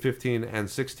 14, 15, and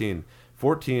 16.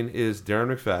 14 is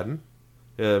Darren McFadden.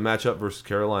 Matchup versus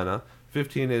Carolina.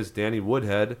 15 is Danny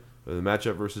Woodhead with a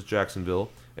matchup versus Jacksonville,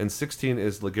 and 16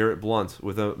 is LeGarrette Blount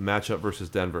with a matchup versus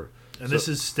Denver. And this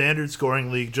is standard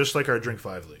scoring league, just like our Drink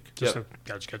 5 league. Gotcha.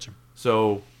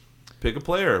 So pick a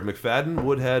player: McFadden,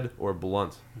 Woodhead, or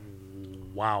Blount.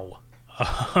 Wow.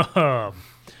 Oh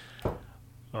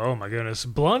my goodness,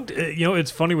 Blount.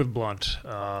 It's funny with Blount.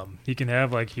 He can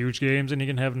have like huge games, and he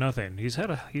can have nothing. He's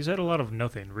had a lot of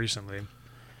nothing recently,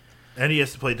 and he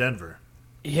has to play Denver.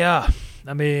 Yeah,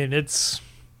 I mean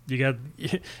you're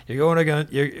going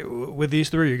against with these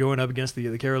three. You're going up against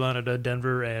the Carolina,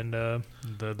 Denver, and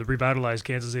the revitalized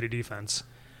Kansas City defense.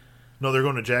 No, they're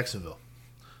going to Jacksonville.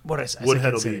 What I said.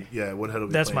 Woodhead will be Woodhead will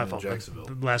be That's playing my in fault. Jacksonville.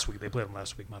 Last week they played them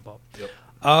last week. My fault. Yep.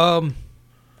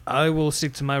 I will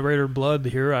stick to my Raider blood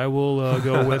here. I will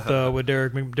go with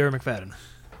Derek McFadden.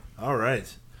 All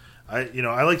right. I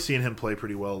like seeing him play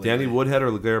pretty well lately. Danny Woodhead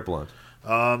or LeGarrette Blount?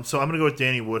 So I'm going to go with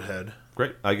Danny Woodhead.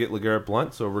 Great. I get LeGarrette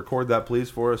Blount, so record that, please,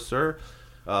 for us, sir.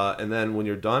 And then when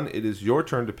you're done, it is your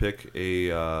turn to pick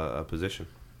a position.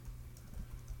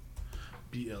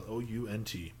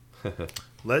 Blount.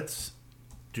 Let's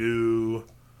do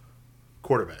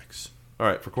quarterbacks. All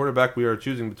right, for quarterback, we are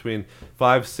choosing between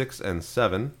 5, 6, and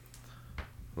 7.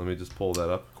 Let me just pull that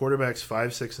up. Quarterbacks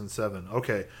 5, 6, and 7.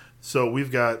 Okay, so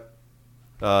we've got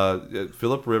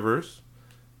Phillip Rivers.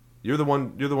 You're the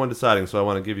one deciding, so I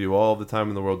want to give you all the time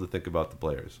in the world to think about the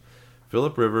players.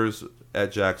 Phillip Rivers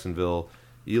at Jacksonville,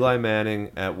 Eli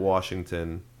Manning at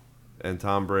Washington, and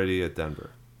Tom Brady at Denver.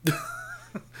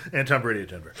 And Tom Brady at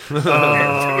Denver.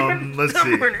 Let's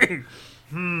see.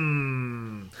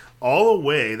 All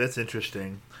away. That's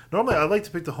interesting. Normally, I like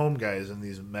to pick the home guys in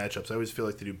these matchups. I always feel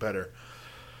like they do better.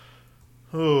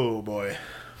 Oh, boy.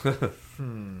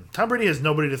 Tom Brady has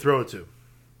nobody to throw it to.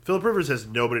 Phillip Rivers has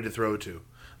nobody to throw it to.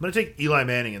 I'm going to take Eli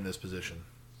Manning in this position.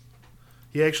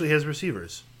 He actually has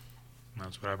receivers.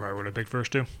 That's what I probably would have picked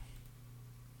first, too.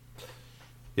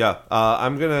 Yeah,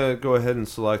 I'm going to go ahead and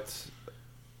select,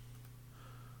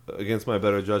 against my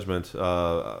better judgment,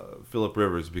 Phillip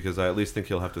Rivers, because I at least think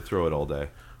he'll have to throw it all day.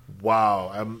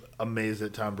 Wow, I'm amazed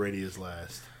that Tom Brady is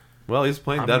last. Well, he's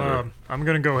playing Denver. I'm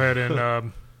going to go ahead and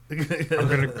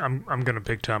I'm gonna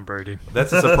pick Tom Brady.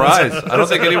 That's a surprise. I don't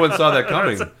think anyone saw that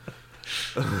coming.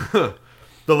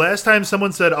 The last time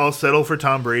someone said I'll settle for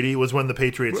Tom Brady was when the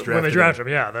Patriots drafted When they drafted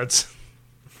him, yeah, that's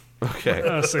okay.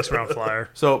 A 6th-round flyer.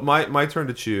 So my turn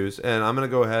to choose, and I'm going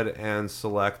to go ahead and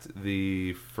select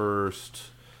the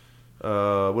first.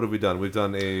 What have we done? We've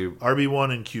done a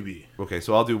RB1 and QB. Okay,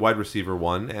 so I'll do wide receiver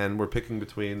 1, and we're picking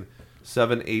between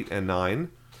 7, 8, and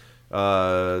 9.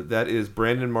 That is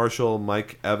Brandon Marshall,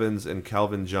 Mike Evans, and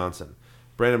Calvin Johnson.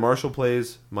 Brandon Marshall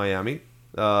plays Miami.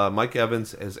 Mike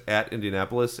Evans is at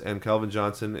Indianapolis, and Calvin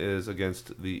Johnson is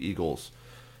against the Eagles.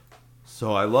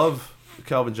 So I love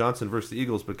Calvin Johnson versus the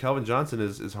Eagles, but Calvin Johnson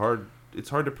is hard. It's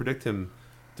hard to predict him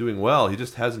doing well. He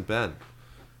just hasn't been.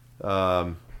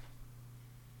 I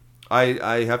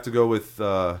have to go with.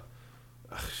 You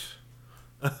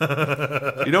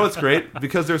know what's great?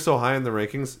 Because they're so high in the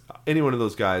rankings, any one of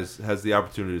those guys has the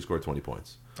opportunity to score 20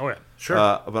 points. Oh, yeah. Sure.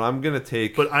 But I'm going to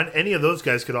take... But any of those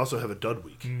guys could also have a dud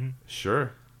week. Mm-hmm.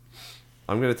 Sure.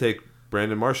 I'm going to take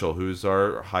Brandon Marshall, who's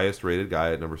our highest rated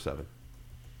guy at number 7.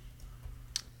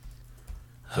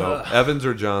 So, Evans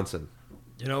or Johnson?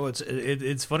 You know,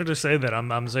 it's funny to say that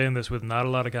I'm saying this with not a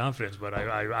lot of confidence, but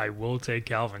I will take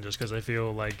Calvin just because I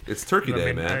feel like it's Turkey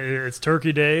Day, man. It's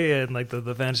Turkey Day, and like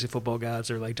the fantasy football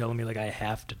gods are like telling me like I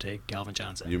have to take Calvin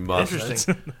Johnson. You must.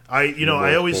 Interesting.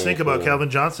 I always think about Calvin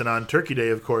Johnson on Turkey Day,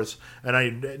 of course, and I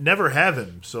never have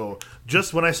him. So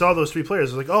just when I saw those 3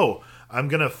 players, I was like, oh, I'm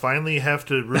gonna finally have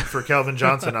to root for Calvin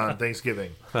Johnson on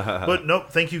Thanksgiving. But nope,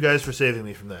 thank you guys for saving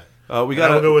me from that. I'll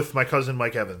go with my cousin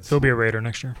Mike Evans. He'll be a Raider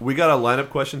next year. We got a lineup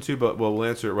question too, but we'll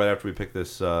answer it right after we pick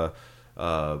this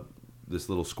this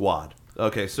little squad.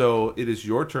 Okay, so it is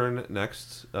your turn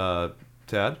next,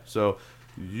 Tad. So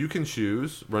you can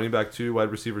choose running back 2,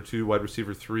 wide receiver 2, wide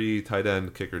receiver 3, tight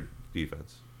end, kicker,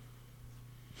 defense.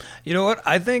 You know what?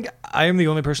 I think I am the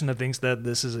only person that thinks that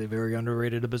this is a very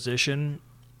underrated position.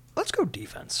 Let's go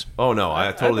defense. Oh no,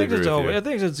 I totally agree with you. I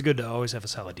think it's good to always have a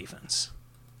solid defense.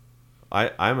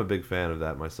 I'm a big fan of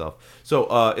that myself.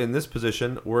 So in this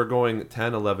position, we're going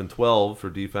 10, 11, 12 for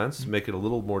defense, make it a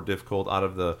little more difficult out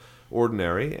of the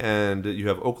ordinary. And you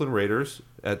have Oakland Raiders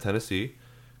at Tennessee,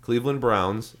 Cleveland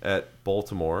Browns at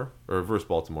Baltimore, or versus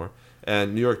Baltimore,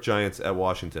 and New York Giants at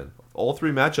Washington. All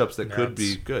 3 matchups that could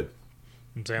be good.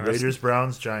 I'm saying Raiders,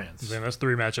 Browns, Giants. I'm saying that's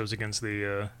 3 matchups against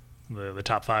the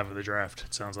top 5 of the draft,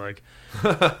 it sounds like.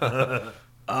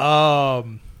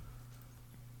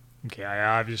 Okay,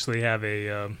 I obviously have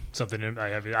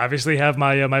obviously have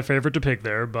my favorite to pick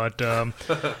there, but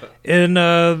in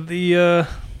the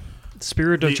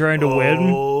spirit of trying to win,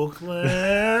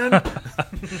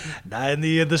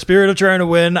 in the spirit of trying to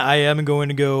win, I am going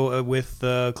to go with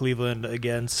Cleveland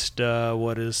against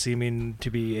what is seeming to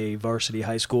be a varsity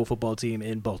high school football team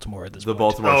in Baltimore at this point.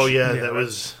 Baltimore. Oh yeah, that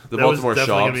was Baltimore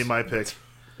definitely going Shops. to be my pick.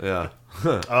 Yeah.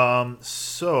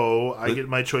 So I get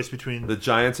my choice between the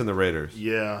Giants and the Raiders.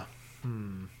 Yeah.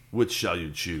 Which shall you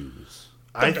choose?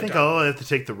 I think I'll have to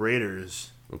take the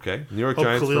Raiders. Okay. New York Hope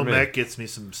Giants Khalil for me. Mack gets me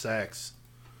some sacks.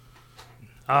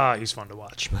 He's fun to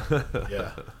watch.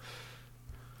 Yeah.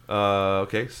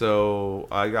 Okay, so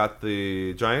I got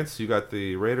the Giants, you got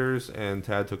the Raiders, and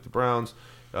Tad took the Browns.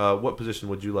 What position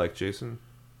would you like, Jason?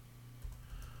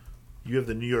 You have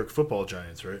the New York Football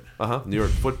Giants, right? New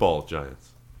York Football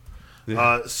Giants.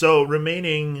 So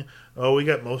remaining, we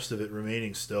got most of it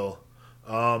remaining still.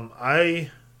 I'll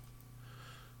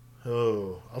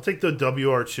take the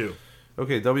WR2.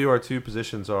 Okay, WR2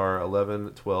 positions are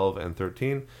 11, 12, and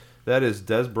 13. That is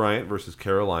Des Bryant versus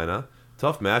Carolina.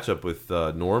 Tough matchup with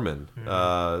Norman.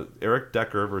 Eric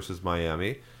Decker versus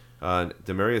Miami.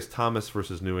 Demaryius Thomas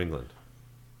versus New England.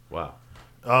 Wow.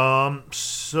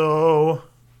 So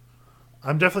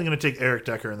I'm definitely going to take Eric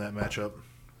Decker in that matchup.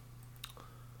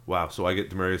 Wow, so I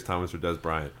get Demaryius Thomas or Des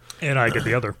Bryant. And I get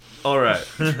the other. All right.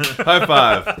 High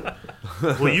five.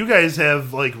 Well, you guys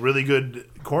have like really good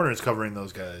corners covering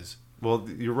those guys. Well,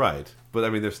 you're right. But, I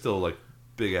mean, they're still, like,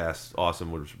 big-ass,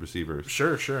 awesome receivers.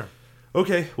 Sure.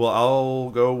 Okay, well,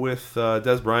 I'll go with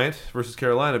Des Bryant versus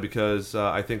Carolina because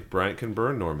I think Bryant can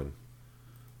burn Norman.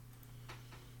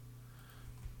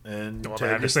 And I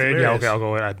have to say, yeah, okay, I'll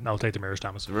go. I'll take Demaryius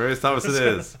Thomas. Demaryius Thomas it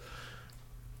is.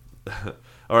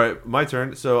 All right, my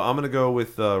turn. So I'm going to go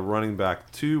with running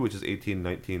back 2, which is 18,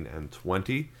 19, and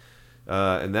 20.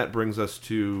 And that brings us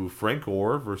to Frank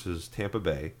Gore versus Tampa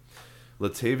Bay,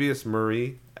 Latavius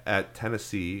Murray at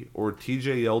Tennessee, or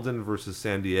TJ Yeldon versus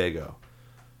San Diego.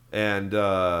 And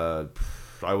I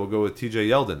will go with TJ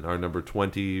Yeldon, our number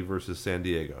 20 versus San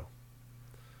Diego.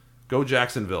 Go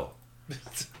Jacksonville.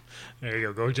 There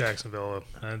you go Jacksonville.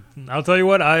 And I'll tell you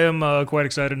what, I am quite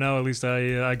excited now. At least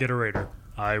I get a Raider.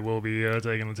 I will be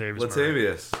taking Latavius Murray.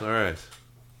 Latavius, all right.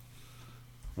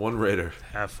 One Raider.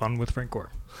 Have fun with Frank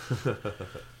Gore.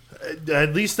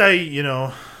 At least I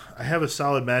have a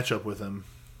solid matchup with him.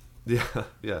 Yeah,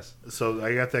 yes. So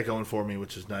I got that going for me,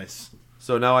 which is nice.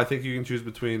 So now I think you can choose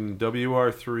between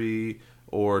WR3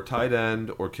 or tight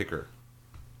end or kicker.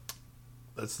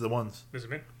 That's the ones. Is it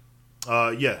me?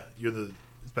 Yeah,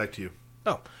 it's back to you.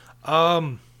 Oh.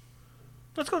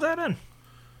 Let's go tight end.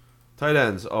 Tight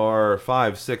ends are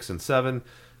 5, 6, and 7.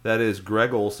 That is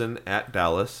Greg Olsen at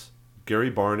Dallas, Gary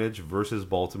Barnidge versus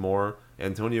Baltimore,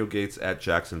 Antonio Gates at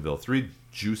Jacksonville. 3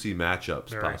 juicy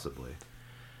matchups, possibly.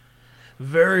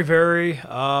 Very, very.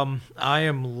 I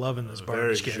am loving this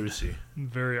Very Barnidge kid. Juicy.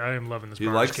 I am loving this. He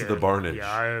Barnidge likes kid. the Barnidge.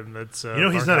 Yeah, I am. That's.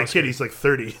 He's not a kid. He's like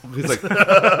 30.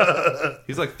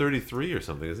 He's like 33 or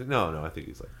something, isn't he? No, I think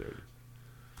he's like 30.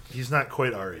 He's not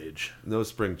quite our age. No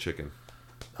spring chicken.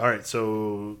 All right,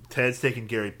 so Tad's taking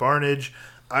Gary Barnidge.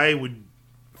 I would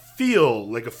feel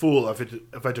like a fool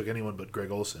if I took anyone but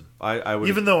Greg Olsen. I would,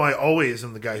 even though I always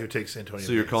am the guy who takes Antonio.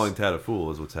 So you're Gates. calling Tad a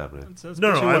fool is what's happening.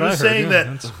 No, I was saying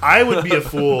that I would be a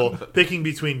fool picking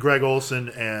between Greg Olsen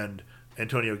and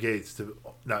Antonio Gates to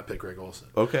not pick Greg Olsen.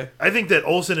 Okay. I think that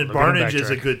Olsen and Barnidge is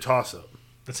a good toss-up.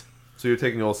 So you're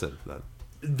taking Olsen then?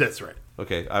 That's right.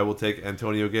 Okay, I will take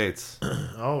Antonio Gates.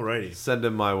 Alrighty. Send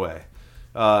him my way.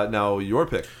 Now, your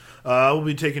pick. We'll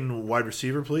be taking wide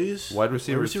receiver, please. Wide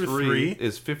receiver 3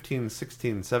 is 15,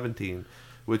 16, 17,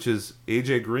 which is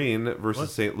A.J. Green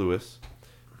versus St. Louis,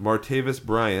 Martavis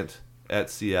Bryant at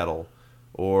Seattle,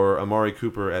 or Amari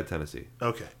Cooper at Tennessee.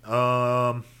 Okay.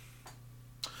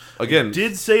 Again, I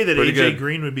did say that A.J. good.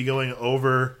 Green would be going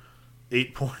over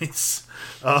 8 points.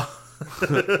 I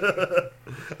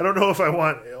don't know if I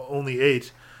want only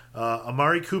 8.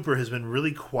 Amari Cooper has been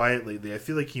really quiet lately. I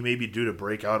feel like he may be due to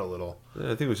break out a little. I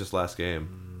think it was just last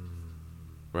game.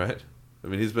 Right? I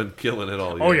mean, he's been killing it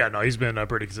all year. Oh, yeah, no, he's been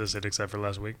pretty consistent except for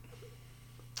last week.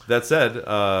 That said,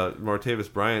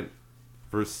 Martavis Bryant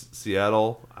versus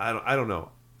Seattle, I don't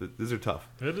know. These are tough.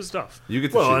 It is tough. You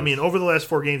get to choose. I mean, over the last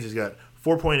 4 games, he's got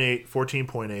 4.8,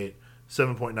 14.8,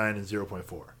 7.9, and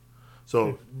 0.4.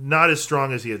 So not as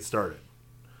strong as he had started.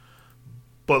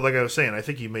 But like I was saying, I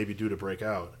think he may be due to break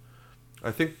out. I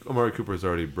think Amari Cooper has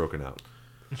already broken out.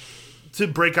 To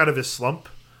break out of his slump?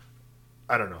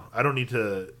 I don't know. I don't need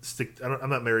to stick. I'm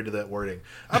not married to that wording.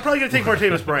 I'm probably going to take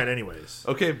Martavis Bryant anyways.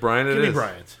 Okay, Bryant it is. Give me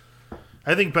Bryant.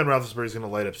 I think Ben Roethlisberger is going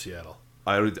to light up Seattle.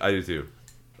 I do too.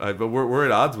 But we're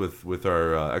at odds with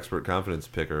our expert confidence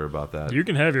picker about that. You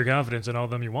can have your confidence in all of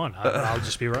them you want. I'll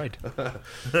just be right.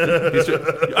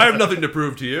 I have nothing to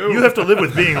prove to you. You have to live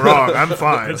with being wrong. I'm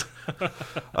fine.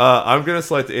 I'm going to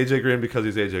select AJ Green because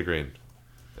he's AJ Green.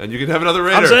 And you can have another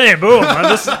Raider. I'm saying, boom.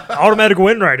 This is automatic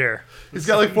win right here. He's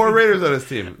got like 4 Raiders on his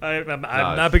team. I'm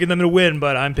not picking them to win,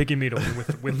 but I'm picking me to win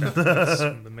with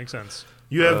them. That makes sense.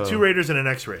 You have 2 Raiders and an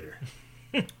X-Raider.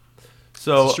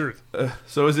 So, It's the truth.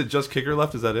 So is it just kicker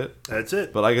left? Is that it? That's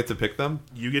it. But I get to pick them?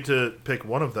 You get to pick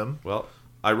one of them. Well,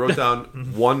 I wrote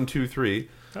down 1, 2, 3.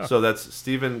 Oh. So that's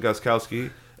Steven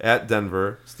Gostkowski at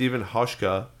Denver. Stephen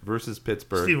Hauschka versus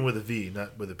Pittsburgh. Stephen with a V,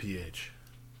 not with a PH.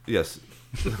 Yes.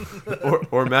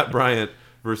 or Matt Bryant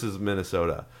versus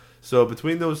Minnesota. So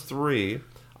between those three,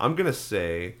 I'm going to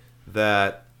say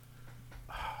that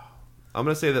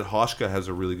Hauschka has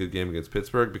a really good game against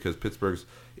Pittsburgh because Pittsburgh's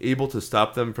able to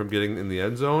stop them from getting in the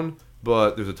end zone,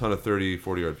 but there's a ton of 30,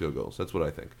 40-yard field goals. That's what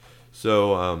I think.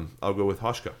 So I'll go with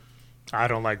Hauschka. I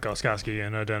don't like Gostkowski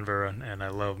in Denver, and I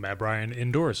love Matt Bryant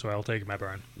indoors, so I'll take Matt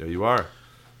Bryant. There you are.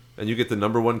 And you get the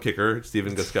number one kicker,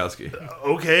 Stephen Gostkowski.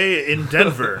 Okay, in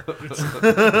Denver.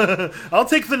 I'll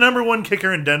take the number one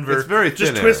kicker in Denver. It's very thin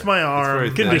Just air. twist my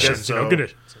arm. Conditions,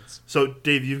 conditions. So,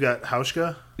 Dave, you've got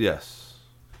Hauschka? Yes.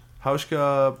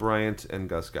 Hauschka, Bryant, and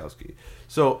Gostkowski.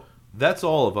 So that's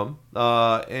all of them.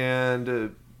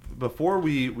 And before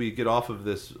we get off of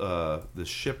this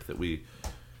ship that we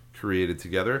created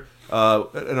together,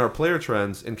 in our player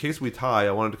trends, in case we tie,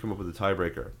 I wanted to come up with a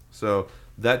tiebreaker. So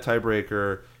that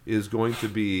tiebreaker is going to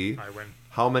be I win.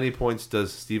 How many points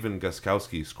does Stephen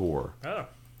Gostkowski score? Oh.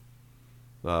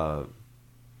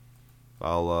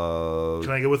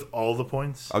 Can I go with all the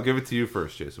points? I'll give it to you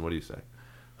first, Jason. What do you say?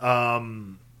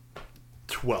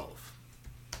 12.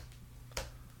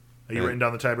 Are you writing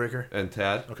down the tiebreaker? And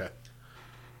Tad? Okay.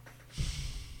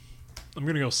 I'm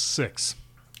going to go 6.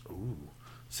 Ooh.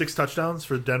 6 touchdowns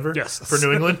for Denver? Yes. For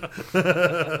New England?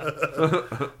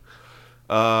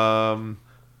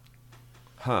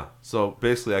 So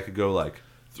basically I could go like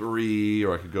 3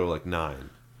 or I could go like 9.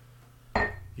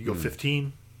 You go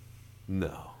 15?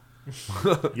 No.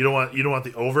 You don't want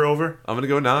the over? I'm going to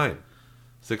go 9.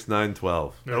 6, 9,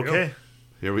 12. Okay.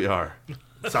 Here we are.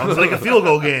 Sounds like a field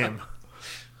goal game.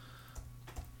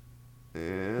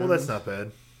 And Well, that's not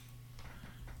bad.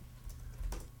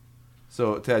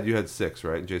 So, Tad, you had 6,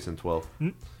 right? And Jason, 12?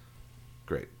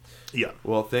 Great. Yeah.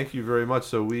 Well, thank you very much.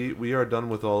 So we are done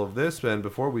with all of this. And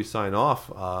before we sign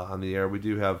off on the air, we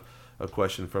do have a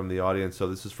question from the audience. So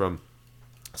this is from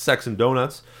Sex and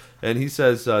Donuts. And he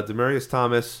says, Demaryius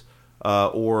Thomas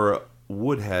or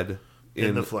Woodhead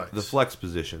in the flex. The flex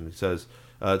position. He says,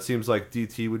 it seems like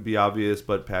DT would be obvious,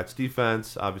 but Pat's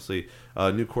defense, obviously,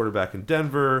 new quarterback in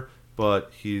Denver,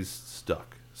 but he's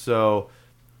stuck. So,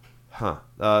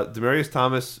 Demaryius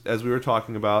Thomas, as we were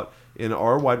talking about, in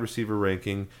our wide receiver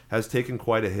ranking, has taken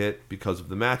quite a hit because of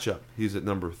the matchup. He's at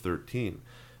number 13.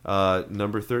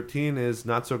 Number 13 is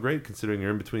not so great considering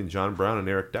you're in between John Brown and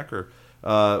Eric Decker,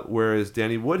 whereas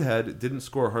Danny Woodhead didn't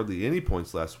score hardly any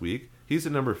points last week. He's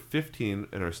at number 15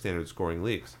 in our standard scoring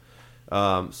leagues.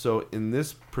 So in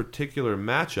this particular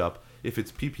matchup, if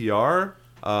it's PPR,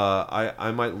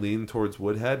 I might lean towards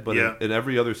Woodhead, but in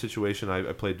every other situation,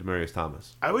 I played Demaryius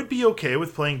Thomas. I would be okay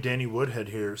with playing Danny Woodhead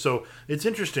here. So it's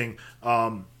interesting.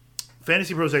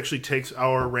 Fantasy Pros actually takes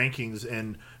our rankings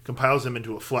and compiles them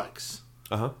into a flex.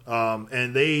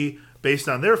 And they, based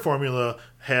on their formula,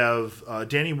 have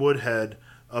Danny Woodhead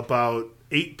about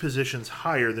 8 positions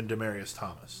higher than Demaryius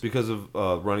Thomas. Because of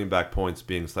running back points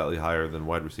being slightly higher than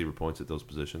wide receiver points at those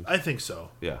positions? I think so.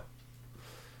 Yeah.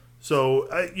 So,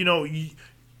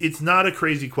 it's not a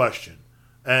crazy question.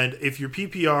 And if you're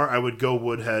PPR, I would go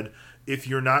Woodhead. If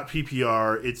you're not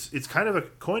PPR, it's kind of a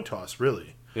coin toss,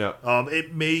 really. Yeah.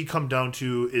 It may come down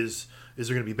to is there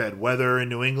going to be bad weather in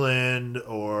New England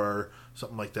or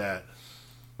something like that?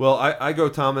 Well, I go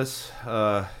Thomas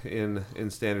in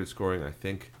standard scoring, I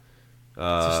think. It's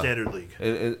a standard league.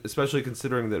 And especially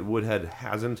considering that Woodhead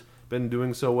hasn't been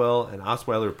doing so well, and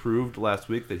Osweiler proved last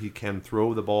week that he can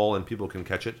throw the ball and people can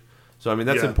catch it. So, I mean,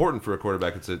 that's important for a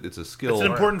quarterback. It's a skill. It's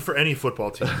important for any football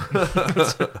team.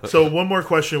 So, one more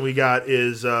question we got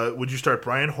is, would you start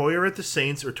Brian Hoyer at the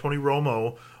Saints or Tony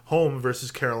Romo home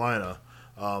versus Carolina?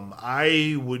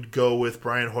 I would go with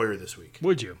Brian Hoyer this week.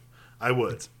 Would you? I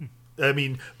would. I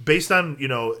mean, based on,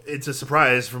 it's a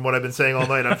surprise from what I've been saying all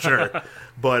night, I'm sure.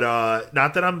 But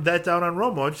not that I'm that down on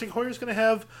Romo. I just think Hoyer's going to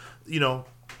have,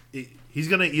 he's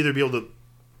going to either be able to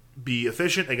be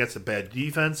efficient against a bad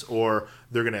defense or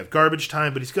they're going to have garbage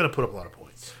time, but he's going to put up a lot of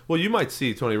points. Well, you might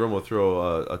see Tony Romo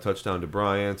throw a touchdown to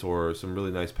Bryant or some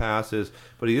really nice passes,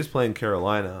 but he is playing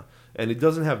Carolina, and he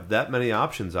doesn't have that many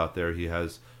options out there. He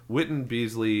has Witten,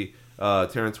 Beasley,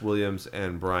 Terrence Williams,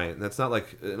 and Bryant. That's not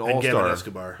like an all-star. And Gavin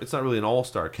Escobar. It's not really an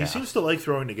all-star cast. He seems to like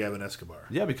throwing to Gavin Escobar.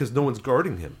 Yeah, because no one's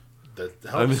guarding him. That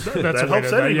helps, that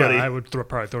helps anybody. Yeah, I would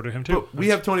probably throw to him too. But we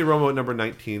have Tony Romo at number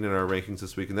 19 in our rankings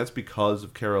this week, and that's because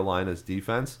of Carolina's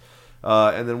defense.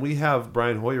 And then we have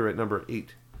Brian Hoyer at number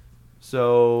 8.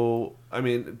 So, I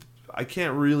mean, I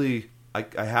can't really...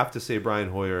 I have to say Brian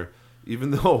Hoyer,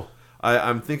 even though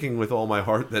I'm thinking with all my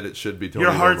heart that it should be Tony Romo.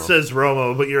 Your heart says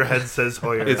Romo, but your head says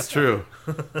Hoyer. It's true.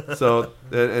 So,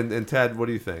 and Tad, what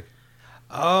do you think?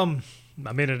 I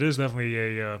mean, it is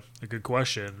definitely a good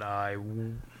question. I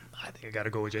think I got to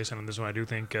go with Jason on this one. I do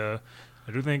think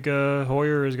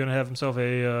Hoyer is going to have himself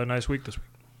a nice week this week.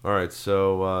 All right,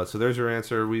 so there's your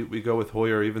answer. We go with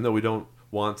Hoyer, even though we don't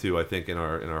want to. I think in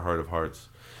our heart of hearts.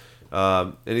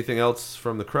 Anything else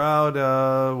from the crowd?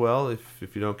 Well,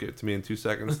 if you don't get to me in 2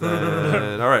 seconds,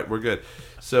 then all right, we're good.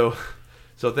 So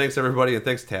thanks everybody, and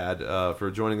thanks Tad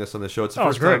for joining us on the show. It's the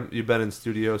first time you've been in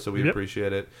studio, so we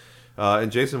appreciate it.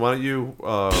 And Jason, why don't you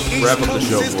wrap up the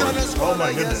show for us? Oh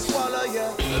my goodness,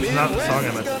 that's not the song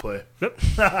I meant to play.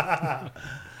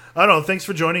 I don't know. Thanks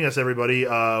for joining us, everybody.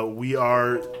 We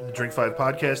are the Drink 5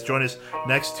 Podcast. Join us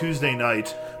next Tuesday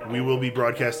night. We will be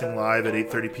broadcasting live at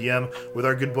 8:30 p.m. with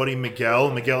our good buddy Miguel.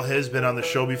 Miguel has been on the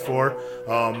show before.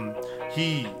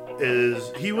 He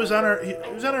was on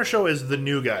our show as the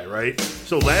new guy, right?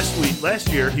 So last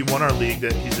year he won our league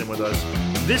that he's in with us.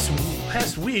 This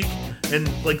past week, and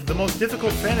like the most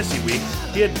difficult fantasy week,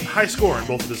 he had high score in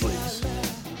both of his leagues.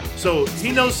 So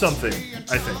he knows something,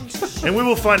 I think. And we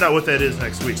will find out what that is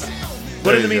next week.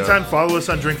 But in the meantime, follow us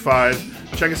on Drink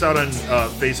 5. Check us out on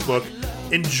Facebook.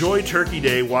 Enjoy Turkey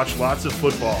Day. Watch lots of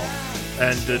football.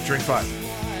 And Drink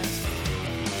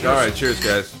 5. All right, cheers,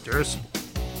 guys. Cheers.